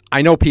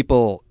 I know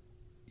people,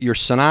 you're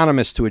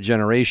synonymous to a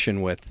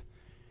generation with,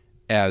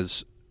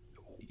 as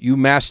you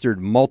mastered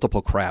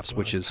multiple crafts,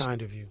 which is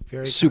kind of you.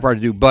 Very super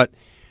hard to do.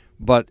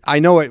 But I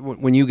know it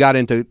when you got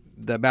into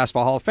the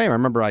Basketball Hall of Fame. I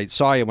remember when I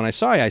saw you,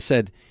 I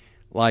said,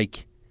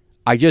 like,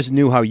 I just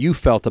knew how you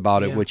felt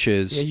about it, which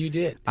is, you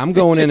did. I'm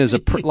going in as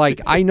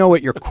like, I know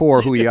at your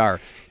core who you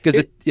are.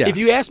 Because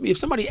if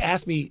somebody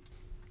asks me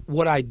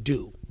what I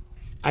do,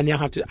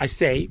 I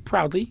say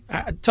proudly,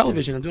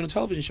 television. I'm doing a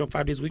television show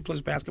 5 days a week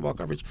plus basketball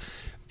coverage.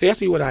 If they ask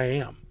me what I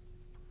am,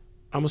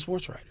 I'm a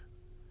sports writer.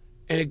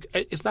 And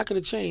it's not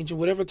going to change in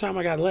whatever time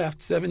I got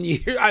left, 7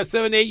 years,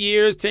 7, 8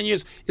 years, 10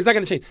 years. It's not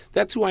going to change.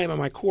 That's who I am at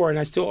my core, and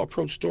I still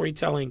approach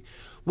storytelling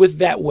with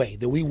that way,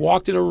 that we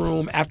walked in a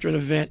room after an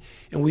event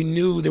and we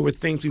knew there were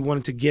things we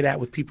wanted to get at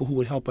with people who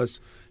would help us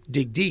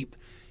dig deep.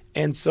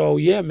 And so,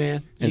 yeah,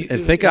 man.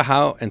 And think of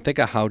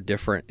how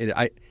different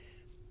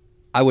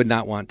I would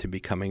not want to be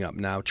coming up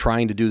now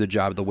trying to do the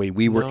job the way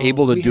we were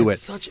able to do it.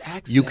 Such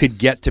access. You could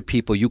get to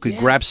people. You could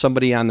grab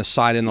somebody on the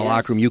side in the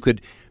locker room. You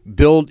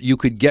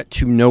could get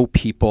to know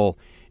people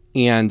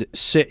and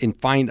sit and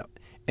find.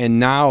 And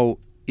now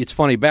it's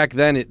funny. Back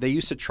then, they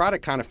used to try to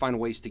kind of find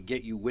ways to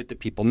get you with the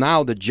people.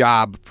 Now the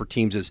job for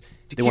teams is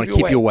they want to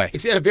keep you away.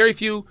 Except a very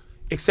few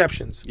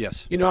exceptions.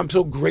 Yes. I'm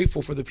so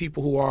grateful for the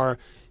people who are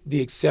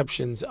the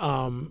exceptions.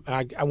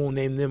 I won't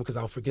name them because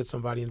I'll forget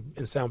somebody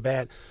and sound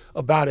bad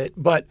about it.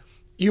 But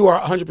you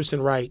are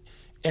 100% right.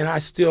 And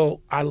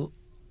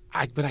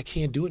but I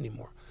can't do it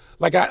anymore.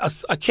 Like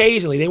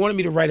occasionally, they wanted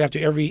me to write after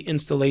every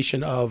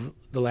installation of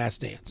The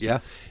Last Dance. Yeah.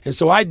 And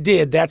so I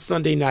did that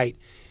Sunday night.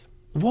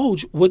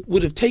 Woj, what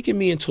would have taken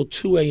me until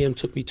 2 a.m.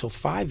 took me till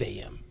 5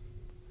 a.m.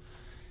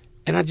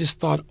 And I just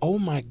thought, oh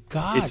my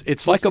God.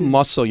 It's like a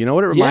muscle. You know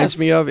what it reminds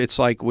me of? It's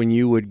like when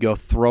you would go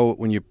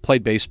when you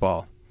played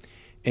baseball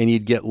and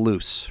you'd get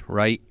loose,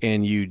 right?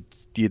 And you'd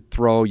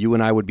throw, you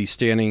and I would be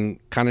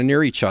standing kind of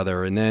near each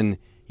other, and then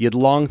you'd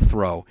long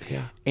throw.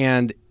 Yeah.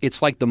 And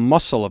it's like the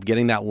muscle of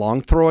getting that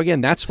long throw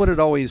again. That's what it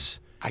always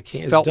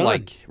felt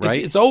like,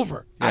 right? It's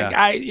over.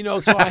 Yeah.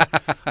 So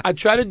I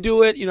try to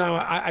do it,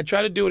 I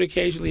try to do it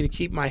occasionally to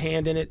keep my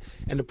hand in it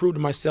and to prove to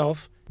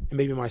myself and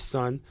maybe my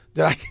son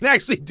that I can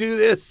actually do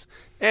this.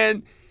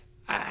 And,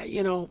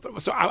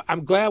 so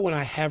I'm glad when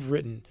I have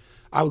written.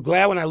 I'm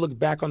glad when I look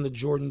back on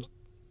the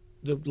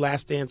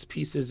Last Dance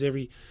pieces,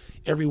 every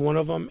one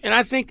of them. And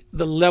I think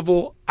the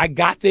level I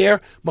got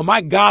there, but my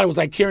God, it was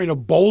like carrying a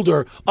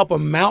boulder up a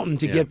mountain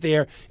to get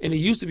there. And it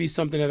used to be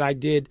something that I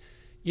did,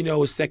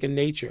 was second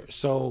nature.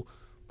 So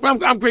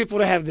I'm grateful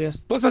to have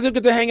this. Plus, I still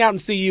get to hang out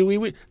and see you.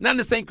 We not in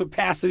the same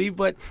capacity,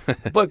 but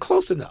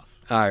close enough.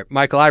 All right,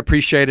 Michael, I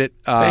appreciate it.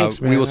 Thanks,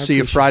 man. We will see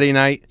you Friday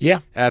night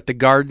at the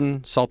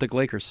Garden, Celtic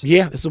Lakers.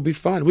 Yeah, this will be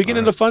fun. We get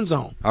in the fun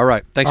zone. All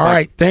right. Thanks, Mike. All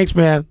right. Thanks,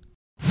 man.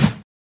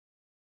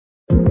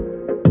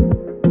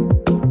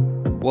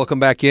 Welcome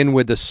back in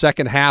with the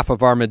second half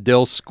of our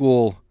Medill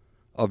School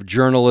of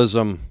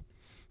Journalism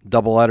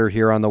doubleheader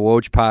here on the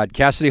Woj Pod.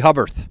 Cassidy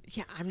Hubbarth.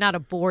 Yeah, I'm not a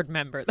board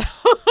member, though.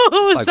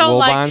 Like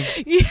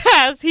Wilbon?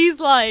 Yes,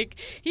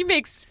 he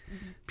makes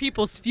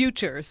people's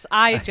futures.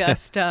 I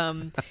just,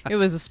 it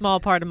was a small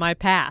part of my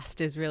past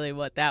is really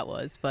what that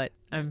was, but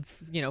I'm,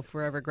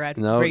 forever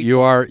grateful. No, you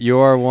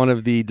are one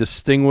of the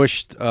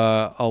distinguished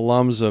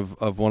alums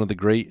of one of the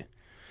great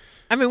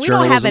we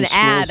don't have an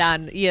ad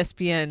on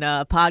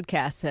ESPN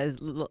podcasts as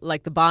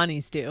like the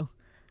Bonnies do.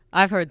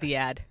 I've heard the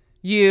ad.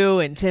 You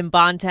and Tim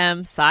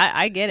Bontemps,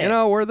 I get it.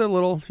 We're the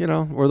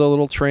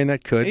little train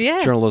that could.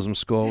 Yes. Journalism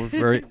school. We're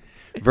very,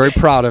 very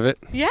proud of it.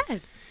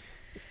 Yes.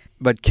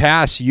 But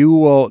Cass, we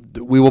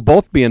will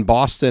both be in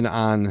Boston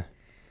on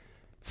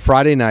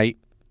Friday night.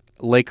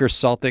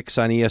 Lakers-Celtics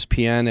on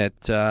ESPN at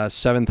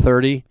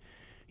 7:30.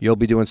 You'll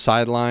be doing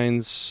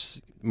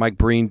sidelines. Mike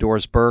Breen,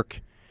 Doris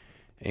Burke.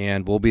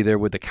 And we'll be there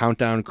with the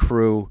Countdown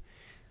crew.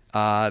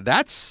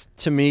 That's,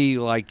 to me,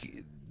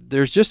 like,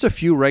 there's just a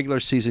few regular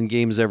season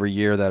games every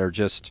year that are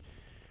just,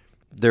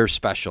 they're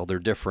special. They're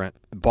different.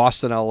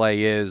 Boston, LA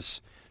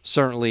is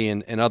certainly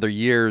in other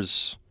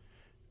years.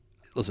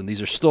 Listen,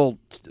 these are still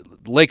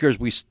Lakers.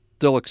 We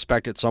still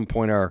expect at some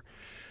point are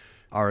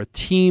a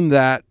team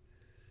that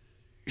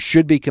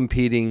should be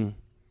competing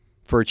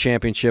for a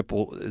championship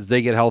as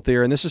they get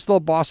healthier. And this is still a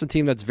Boston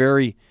team that's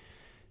very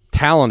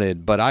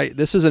talented. But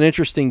this is an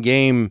interesting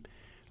game.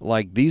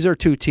 Like, these are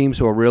two teams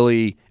who are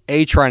really,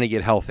 A, trying to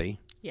get healthy.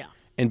 Yeah.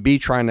 And B,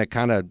 trying to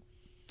kind of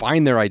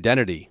find their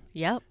identity.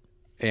 Yep.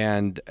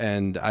 And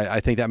I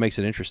think that makes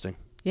it interesting.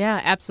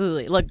 Yeah,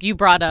 absolutely. Look, you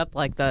brought up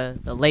like the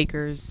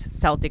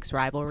Lakers-Celtics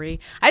rivalry.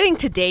 I think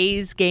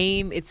today's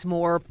game, it's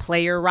more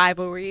player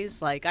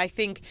rivalries. Like, I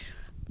think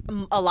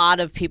a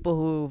lot of people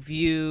who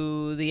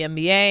view the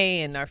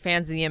NBA and are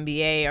fans of the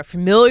NBA are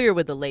familiar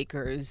with the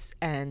Lakers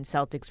and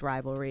Celtics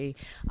rivalry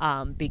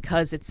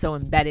because it's so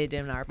embedded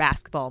in our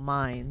basketball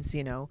minds,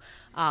 you know.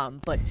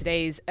 But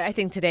I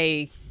think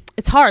today,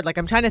 it's hard. Like,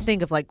 I'm trying to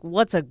think of like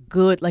what's a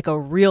good, like a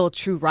real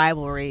true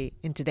rivalry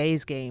in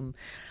today's game.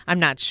 I'm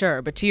not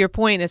sure. But to your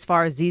point, as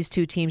far as these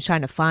two teams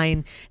trying to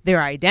find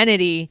their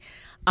identity,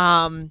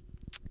 I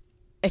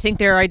think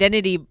their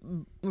identity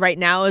right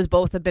now is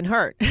both have been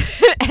hurt.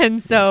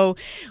 And so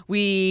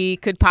we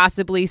could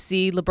possibly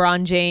see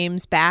LeBron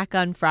James back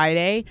on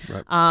Friday.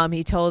 Right.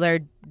 He told our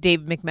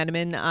Dave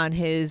McMenamin on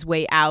his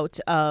way out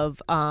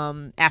of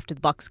after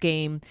the Bucks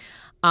game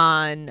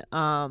on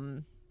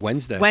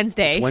Wednesday. It's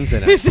Wednesday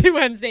night.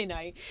 Wednesday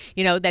night.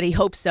 You know, that he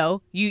hopes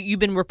so. You've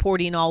been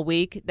reporting all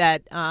week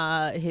that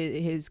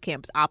his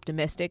camp's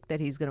optimistic that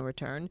he's going to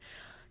return.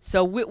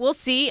 So we'll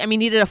see. I mean,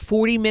 he did a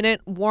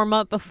 40-minute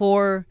warm-up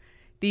before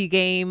the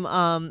game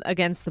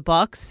against the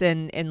Bucks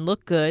and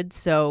looked good.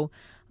 So,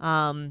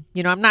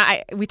 you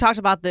know, we talked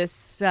about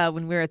this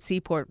when we were at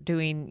Seaport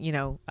doing, you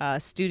know,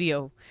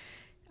 studio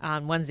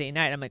on Wednesday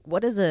night. I'm like,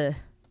 what does a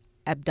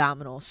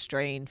abdominal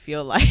strain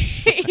feel like?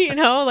 You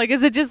know, like,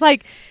 is it just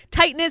like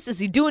tightness? Is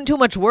he doing too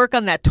much work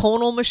on that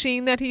tonal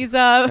machine that he's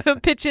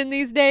pitching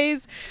these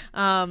days?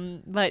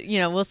 But you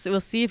know, we'll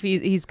see if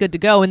he's good to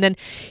go. And then,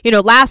 you know,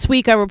 last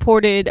week I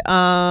reported,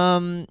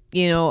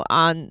 you know,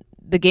 on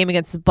the game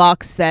against the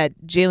Bucks that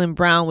Jaylen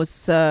Brown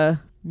was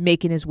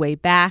making his way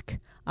back.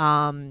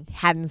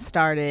 Hadn't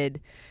started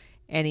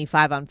any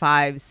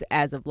 5-on-5s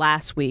as of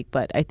last week,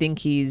 but I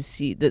think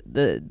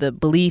the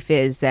belief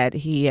is that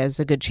he has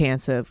a good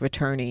chance of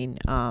returning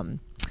on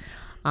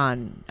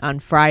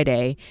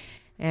Friday.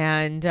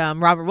 And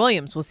Robert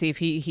Williams, we'll see if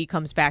he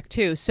comes back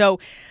too. So,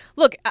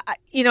 look,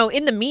 you know,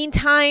 in the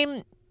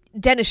meantime,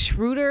 Dennis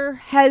Schroeder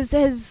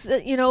has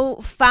you know,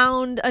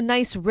 found a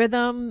nice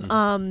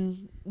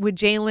rhythm with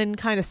Jaylen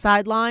kind of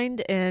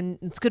sidelined, and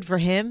it's good for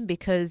him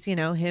because, you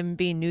know, him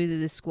being new to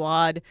the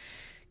squad,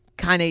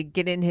 kind of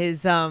getting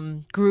his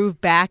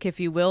groove back, if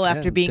you will,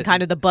 after being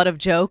kind of the butt of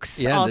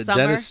jokes all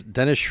summer.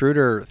 Dennis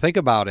Schroeder, think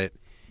about it,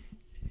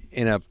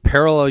 in a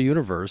parallel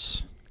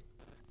universe,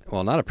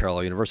 well, not a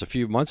parallel universe, a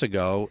few months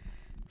ago,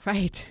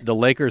 right? The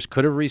Lakers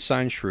could have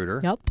re-signed Schroeder.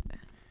 Yep.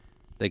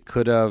 They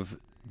could have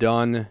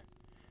done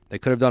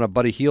a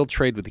Buddy Hield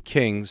trade with the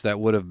Kings that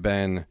would have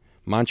been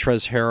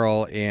Montrezl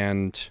Harrell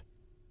and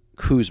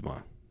Kuzma.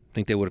 I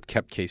think they would have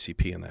kept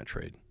KCP in that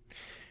trade.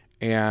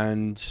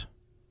 And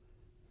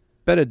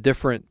been a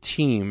different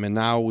team, and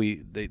now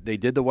they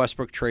did the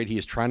Westbrook trade. He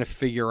is trying to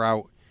figure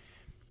out.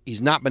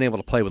 He's not been able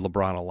to play with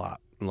LeBron a lot,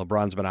 and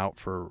LeBron's been out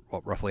for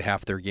roughly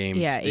half their games.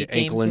 Yeah, the 8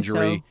 ankle games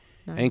injury,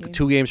 or so.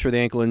 2 games for the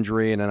ankle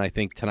injury, and then I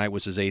think tonight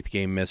was his 8th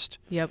game missed.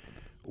 Yep.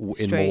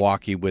 In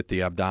Milwaukee with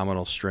the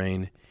abdominal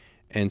strain,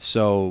 and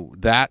so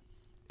that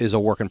is a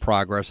work in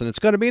progress, and it's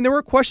going to be. And there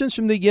were questions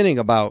from the beginning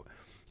about,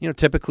 you know,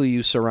 typically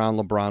you surround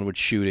LeBron with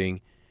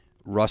shooting.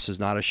 Russ is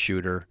not a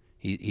shooter.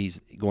 He's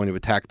going to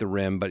attack the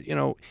rim, but, you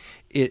know,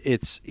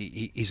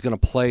 he's going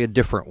to play a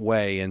different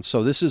way. And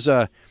so this is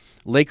a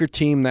Laker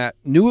team that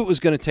knew it was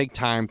going to take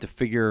time to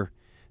figure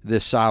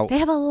this out. They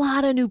have a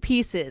lot of new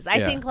pieces. I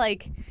think,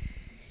 like,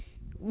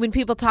 when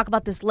people talk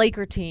about this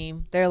Laker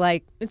team, they're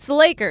like, it's the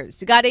Lakers.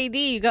 You got AD,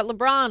 you got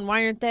LeBron.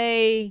 Why aren't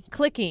they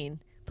clicking?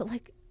 But,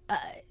 like,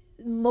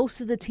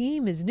 most of the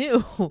team is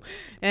new.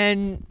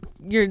 And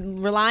you're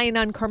relying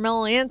on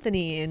Carmelo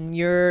Anthony, and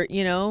you're,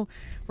 you know,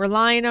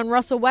 relying on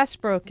Russell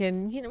Westbrook.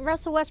 And, you know,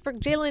 Russell Westbrook,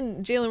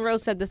 Jalen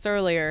Rose said this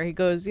earlier. He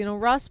goes, you know,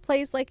 Russ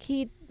plays like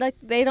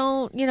they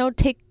don't, you know,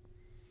 take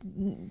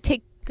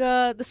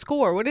the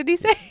score. What did he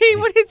say?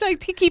 What is like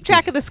to keep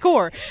track of the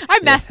score? I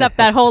messed up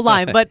that whole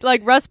line, but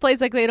like Russ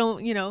plays like they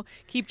don't, you know,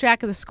 keep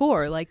track of the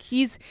score. Like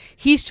he's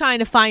trying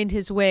to find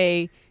his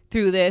way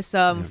through this.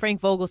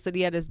 Frank Vogel said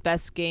he had his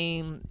best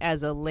game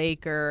as a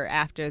Laker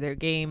after their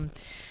game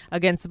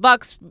against the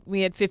Bucks.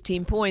 We had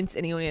 15 points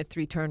and he only had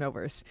 3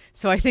 turnovers.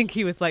 So I think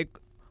he was like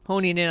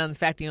honing in on the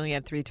fact he only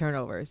had 3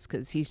 turnovers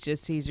because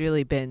he's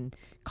really been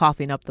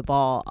coughing up the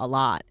ball a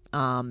lot.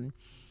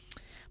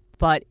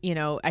 But, you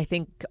know, I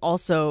think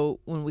also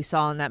when we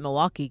saw in that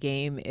Milwaukee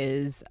game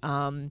is,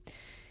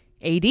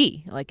 AD.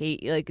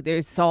 Like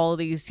there's all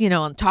these,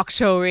 on talk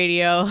show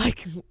radio,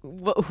 like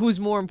who's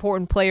more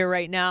important player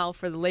right now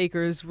for the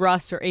Lakers,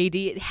 Russ or AD?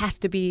 It has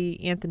to be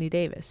Anthony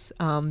Davis.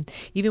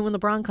 Even when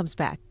LeBron comes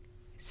back,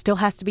 still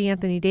has to be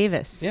Anthony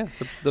Davis. Yeah,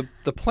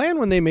 the plan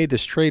when they made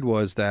this trade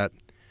was that,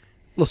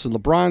 listen,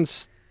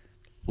 LeBron's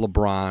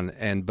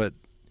LeBron, but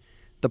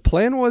the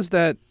plan was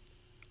that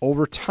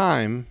over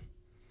time,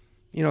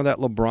 that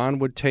LeBron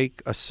would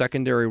take a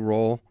secondary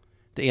role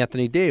to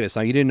Anthony Davis.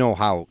 Now, you didn't know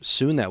how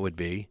soon that would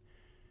be.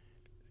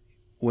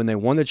 When they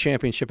won the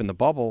championship in the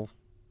bubble,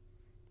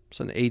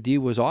 so AD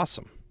was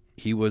awesome.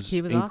 He was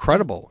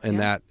incredible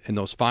awesome. in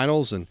those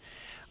finals and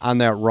on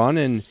that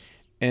run.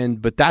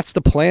 But that's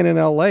the plan in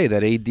LA,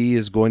 that AD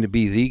is going to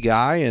be the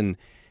guy, and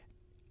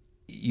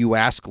you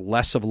ask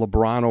less of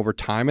LeBron over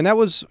time. And that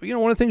was,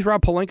 one of the things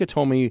Rob Pelinka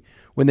told me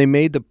when they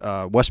made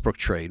the Westbrook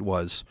trade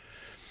was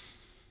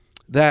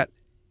that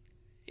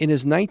in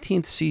his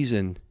 19th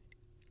season,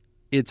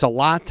 it's a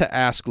lot to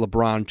ask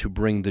LeBron to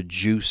bring the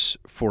juice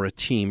for a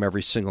team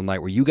every single night,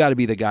 where you got to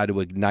be the guy to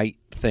ignite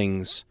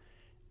things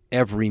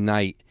every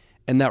night,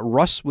 and that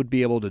Russ would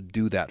be able to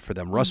do that for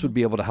them. Russ would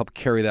be able to help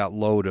carry that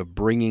load of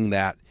bringing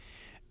that.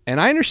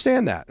 And I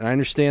understand that. And I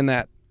understand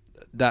that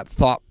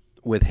thought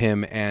with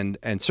him, and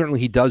certainly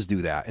he does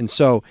do that. And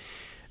so,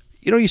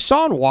 you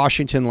saw in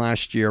Washington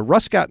last year,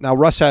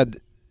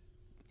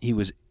 he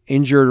was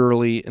injured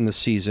early in the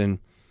season.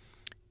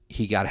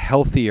 He got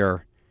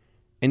healthier,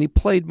 and he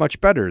played much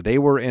better. They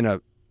were in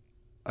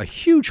a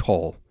huge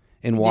hole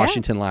in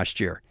Washington last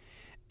year.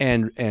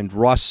 And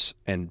Russ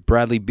and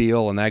Bradley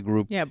Beal and that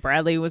group. Yeah,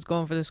 Bradley was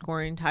going for the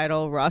scoring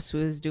title. Russ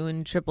was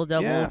doing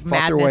triple-double fought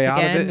madness their way again.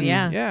 out of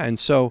it. And,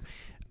 so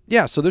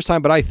there's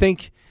time. But I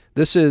think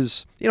this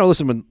is,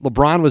 listen, when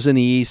LeBron was in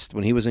the East,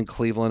 when he was in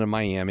Cleveland and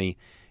Miami,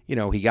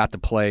 he got to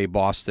play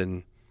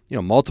Boston,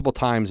 multiple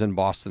times in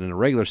Boston in the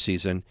regular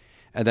season,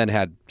 and then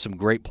had some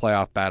great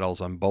playoff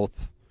battles on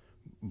both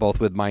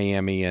with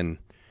Miami. And,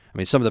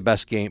 some of the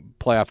best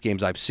playoff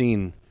games I've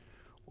seen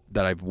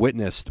that I've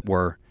witnessed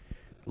were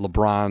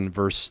LeBron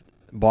versus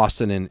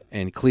Boston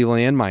and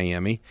Cleveland and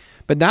Miami.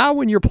 But now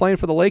when you're playing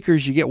for the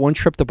Lakers, you get one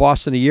trip to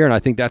Boston a year, and I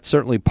think that's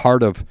certainly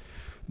part of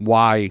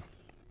why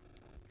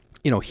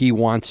he'll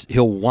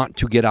want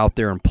to get out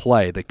there and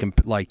play.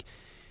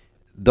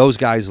 Those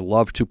guys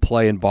love to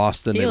play in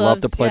Boston. They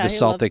love to play the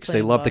Celtics.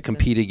 They love to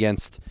compete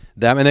against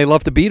them, and they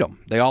love to beat them.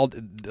 They all,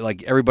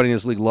 everybody in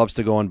this league, loves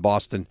to go in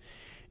Boston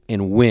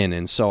and win.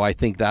 And so I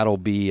think that'll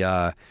be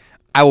I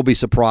will be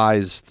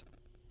surprised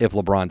if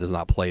LeBron does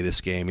not play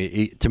this game.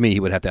 To me, he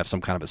would have to have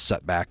some kind of a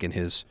setback in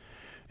his.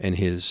 And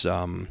if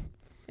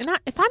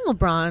I'm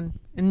LeBron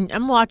and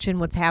I'm watching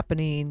what's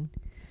happening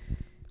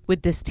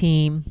with this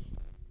team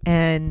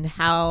and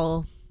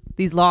how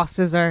these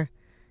losses are,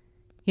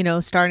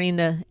 starting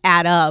to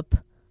add up,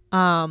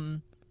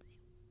 and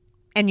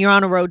you're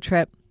on a road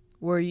trip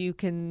where you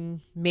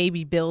can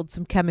maybe build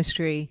some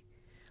chemistry.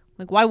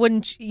 Like, why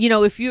wouldn't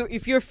you, if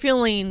you're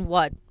feeling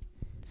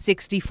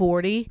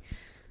 60-40,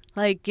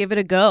 give it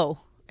a go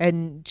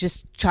and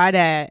just try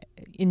to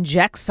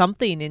inject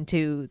something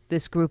into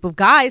this group of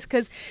guys,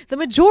 because the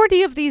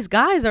majority of these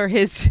guys are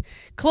his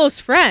close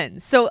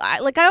friends. So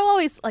I've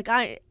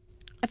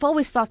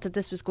always thought that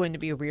this was going to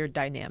be a weird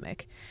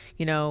dynamic,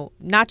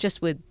 not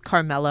just with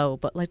Carmelo,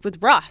 but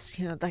with Russ.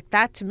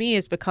 That to me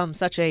has become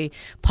such a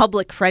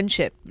public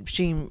friendship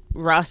between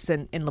Russ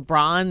and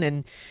LeBron.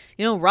 And,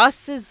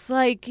 Russ is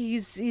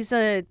he's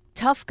a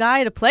tough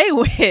guy to play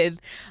with,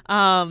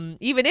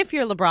 even if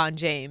you're LeBron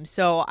James.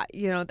 So,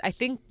 I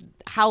think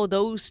how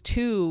those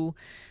two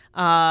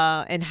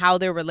and how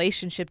their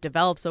relationship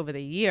develops over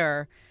the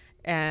year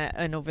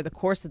and over the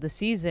course of the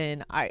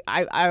season, I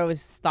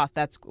always thought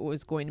that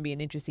was going to be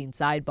an interesting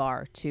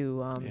sidebar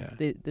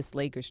to this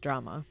Lakers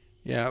drama.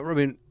 Yeah,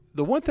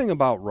 the one thing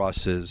about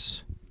Russ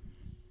is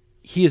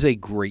he is a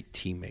great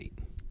teammate.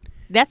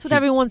 That's what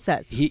everyone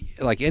says. He,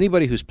 like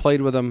anybody who's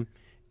played with him,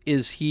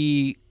 is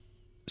he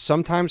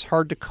sometimes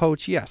hard to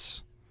coach?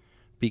 Yes,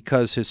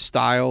 because his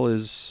style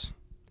is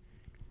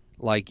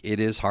it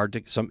is hard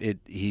to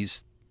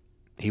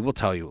he will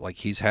tell you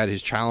he's had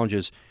his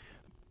challenges,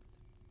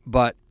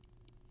 but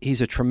he's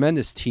a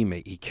tremendous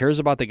teammate. He cares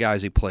about the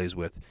guys he plays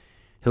with.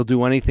 He'll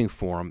do anything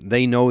for them.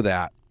 They know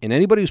that. And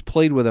anybody who's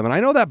played with him, and I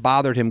know that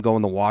bothered him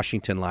going to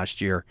Washington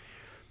last year,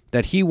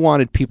 that he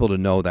wanted people to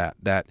know that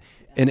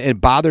and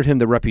it bothered him,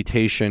 the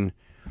reputation,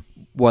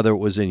 whether it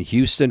was in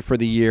Houston for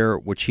the year,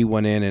 which he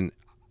went in and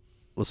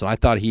listen, I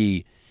thought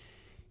he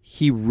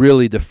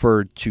really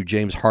deferred to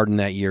James Harden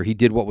that year. He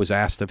did what was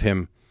asked of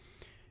him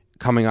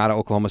coming out of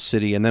Oklahoma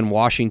City, and then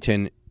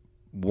Washington.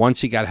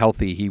 Once he got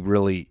healthy, he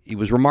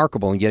was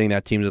remarkable in getting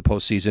that team to the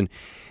postseason.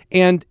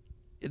 And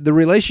the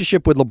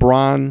relationship with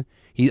LeBron,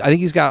 I think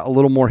he's got a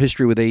little more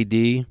history with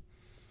AD,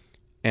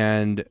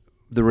 and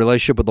the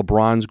relationship with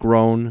LeBron's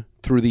grown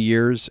through the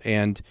years.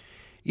 And,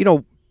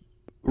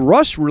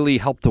 Russ really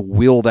helped to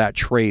will that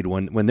trade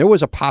when there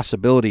was a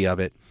possibility of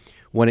it,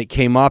 when it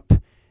came up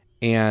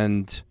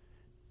and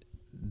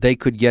they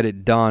could get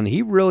it done.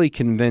 He really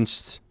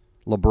convinced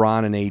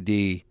LeBron and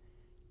AD,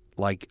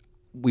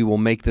 we will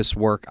make this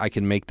work. I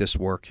can make this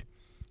work.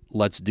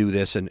 Let's do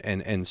this.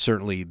 And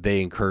certainly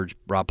they encouraged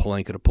Rob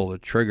Pelinka to pull the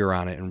trigger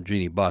on it and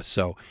Jeannie Buss.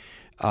 So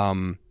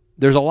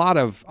there's a lot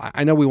of,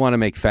 I know we want to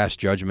make fast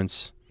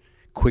judgments,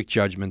 quick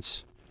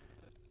judgments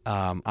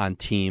on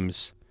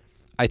teams.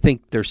 I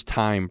think there's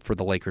time for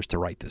the Lakers to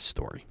write this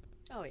story.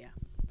 Oh, yeah.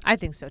 I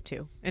think so,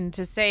 too. And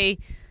to say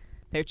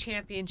their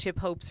championship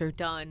hopes are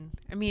done,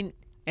 I mean,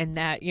 and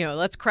that,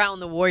 let's crown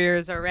the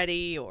Warriors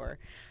already, or,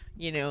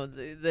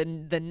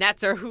 the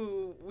Nets are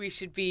who we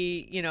should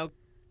be,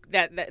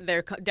 that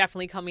they're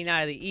definitely coming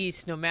out of the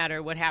East no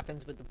matter what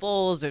happens with the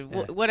Bulls or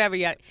whatever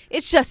yet.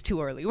 It's just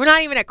too early. We're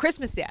not even at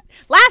Christmas yet.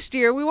 Last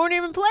year, we weren't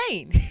even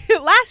playing.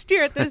 Last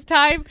year at this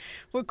time,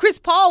 when Chris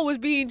Paul was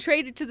being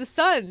traded to the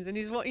Suns, and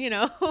he's,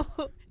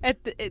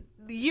 at the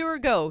year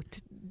ago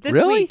this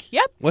week.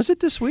 Yep. Was it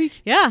this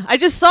week? Yeah. I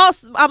just saw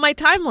on my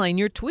timeline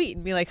your tweet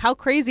and be like, how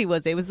crazy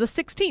was it? It was the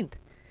 16th.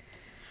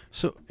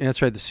 So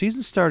that's right. The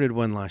season started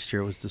when last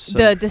year? It was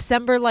December. The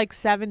December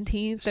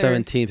 17th.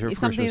 17th or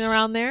something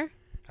around there.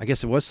 I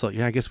guess it was still.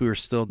 Yeah, I guess we were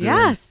still doing.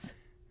 Yes.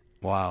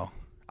 Wow.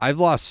 I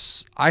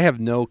have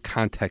no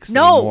context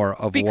anymore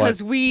of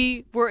because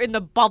we were in the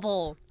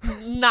bubble,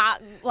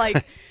 not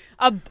like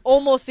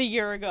almost a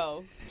year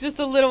ago, just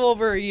a little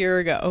over a year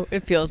ago.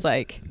 It feels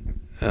like.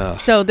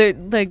 So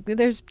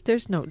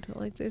there's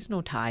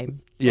no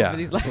time. Yeah. Over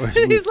these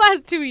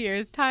last 2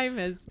 years, time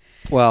has.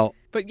 Well.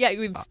 But yeah,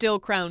 we've still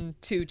crowned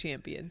 2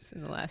 champions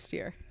in the last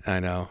year. I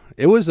know.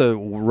 It was a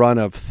run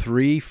of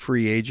 3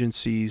 free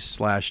agencies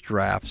 /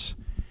 drafts.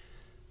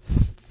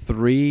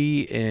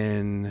 3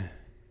 in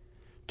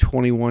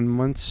 21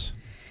 months,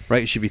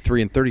 right? It should be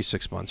 3 in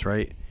 36 months,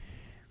 right?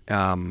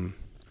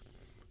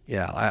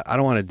 Yeah, I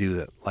don't want to do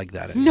that like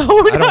that anymore.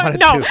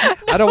 No,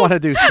 I don't want to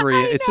do 3.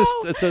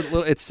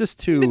 It's just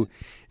too.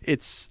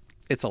 It's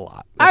a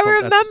lot. I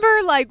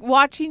remember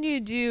watching you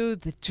do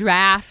the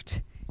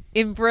draft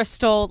in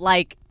Bristol,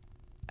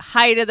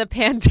 height of the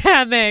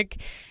pandemic.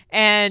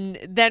 And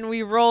then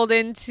we rolled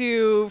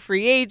into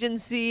free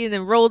agency, and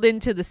then rolled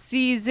into the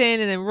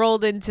season, and then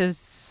rolled into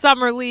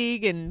summer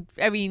league. And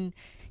I mean,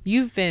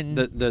 you've been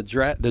the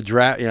draft.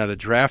 Yeah, the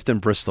draft in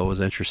Bristol was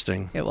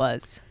interesting. It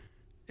was.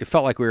 It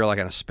felt like we were on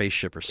a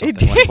spaceship or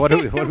something. What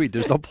do we?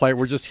 There's no player.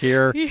 We're just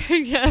here.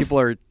 Yes. People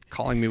are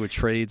calling me with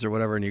trades or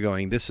whatever, and you're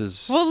going, "This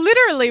is." Well,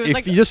 literally, it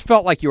was you just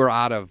felt like you were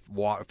out of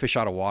fish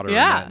out of water in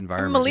that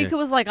environment. Malika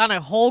was on a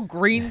whole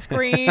green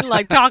screen,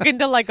 talking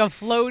to a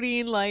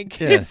floating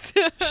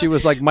She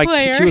was like Mike.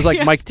 Player. She was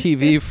like Mike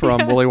TV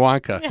from Willy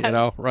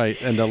Wonka, right?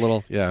 And a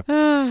little,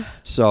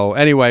 So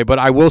anyway, but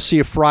I will see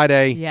you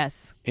Friday.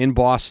 Yes. In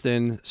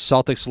Boston,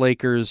 Celtics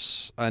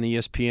Lakers on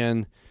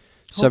ESPN.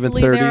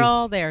 Hopefully 7:30. they're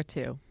all there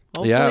too.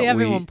 Hopefully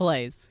everyone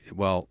plays.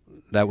 Well,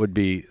 that would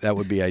be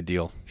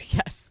ideal.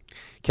 Yes.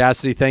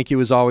 Cassidy, thank you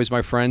as always,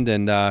 my friend,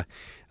 and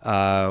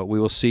we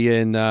will see you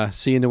in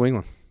New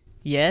England.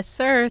 Yes,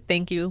 sir.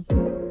 Thank you.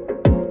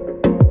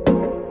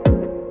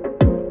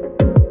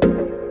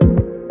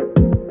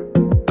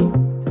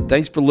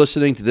 Thanks for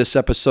listening to this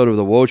episode of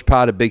the Woj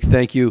Pod. A big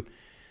thank you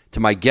to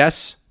my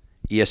guests,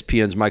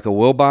 ESPN's Michael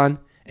Wilbon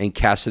and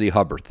Cassidy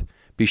Hubbarth.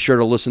 Be sure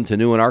to listen to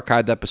new and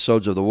archived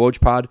episodes of the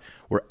Woj Pod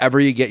wherever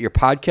you get your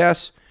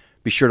podcasts.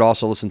 Be sure to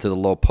also listen to The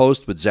Low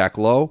Post with Zach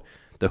Lowe,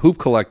 The Hoop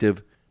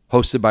Collective,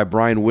 hosted by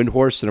Brian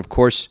Windhorst, and, of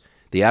course,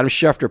 the Adam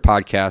Schefter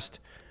podcast,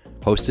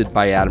 hosted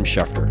by Adam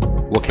Schefter.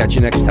 We'll catch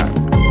you next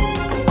time.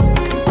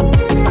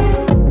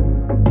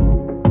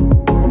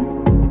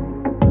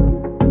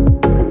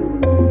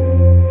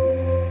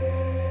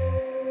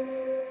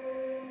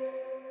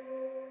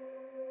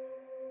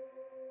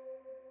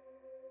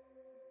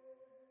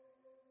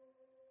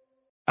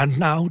 And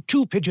now,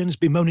 2 pigeons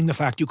bemoaning the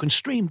fact you can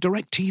stream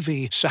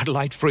DirecTV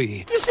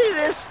satellite-free. You see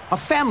this? A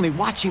family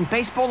watching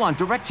baseball on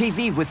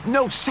DirecTV with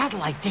no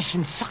satellite dish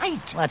in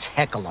sight. Let's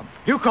heckle them.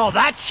 You call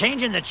that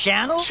changing the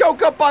channel?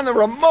 Choke up on the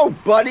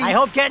remote, buddy. I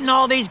hope getting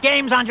all these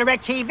games on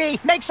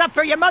DirecTV makes up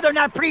for your mother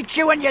not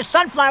pre-chewing your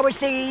sunflower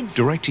seeds.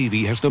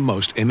 DirecTV has the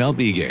most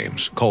MLB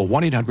games. Call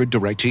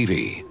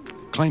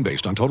 1-800-DirecTV. Claim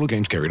based on total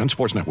games carried on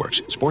sports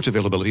networks. Sports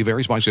availability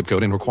varies by zip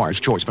code and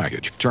requires choice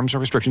package. Terms and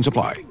restrictions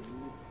apply.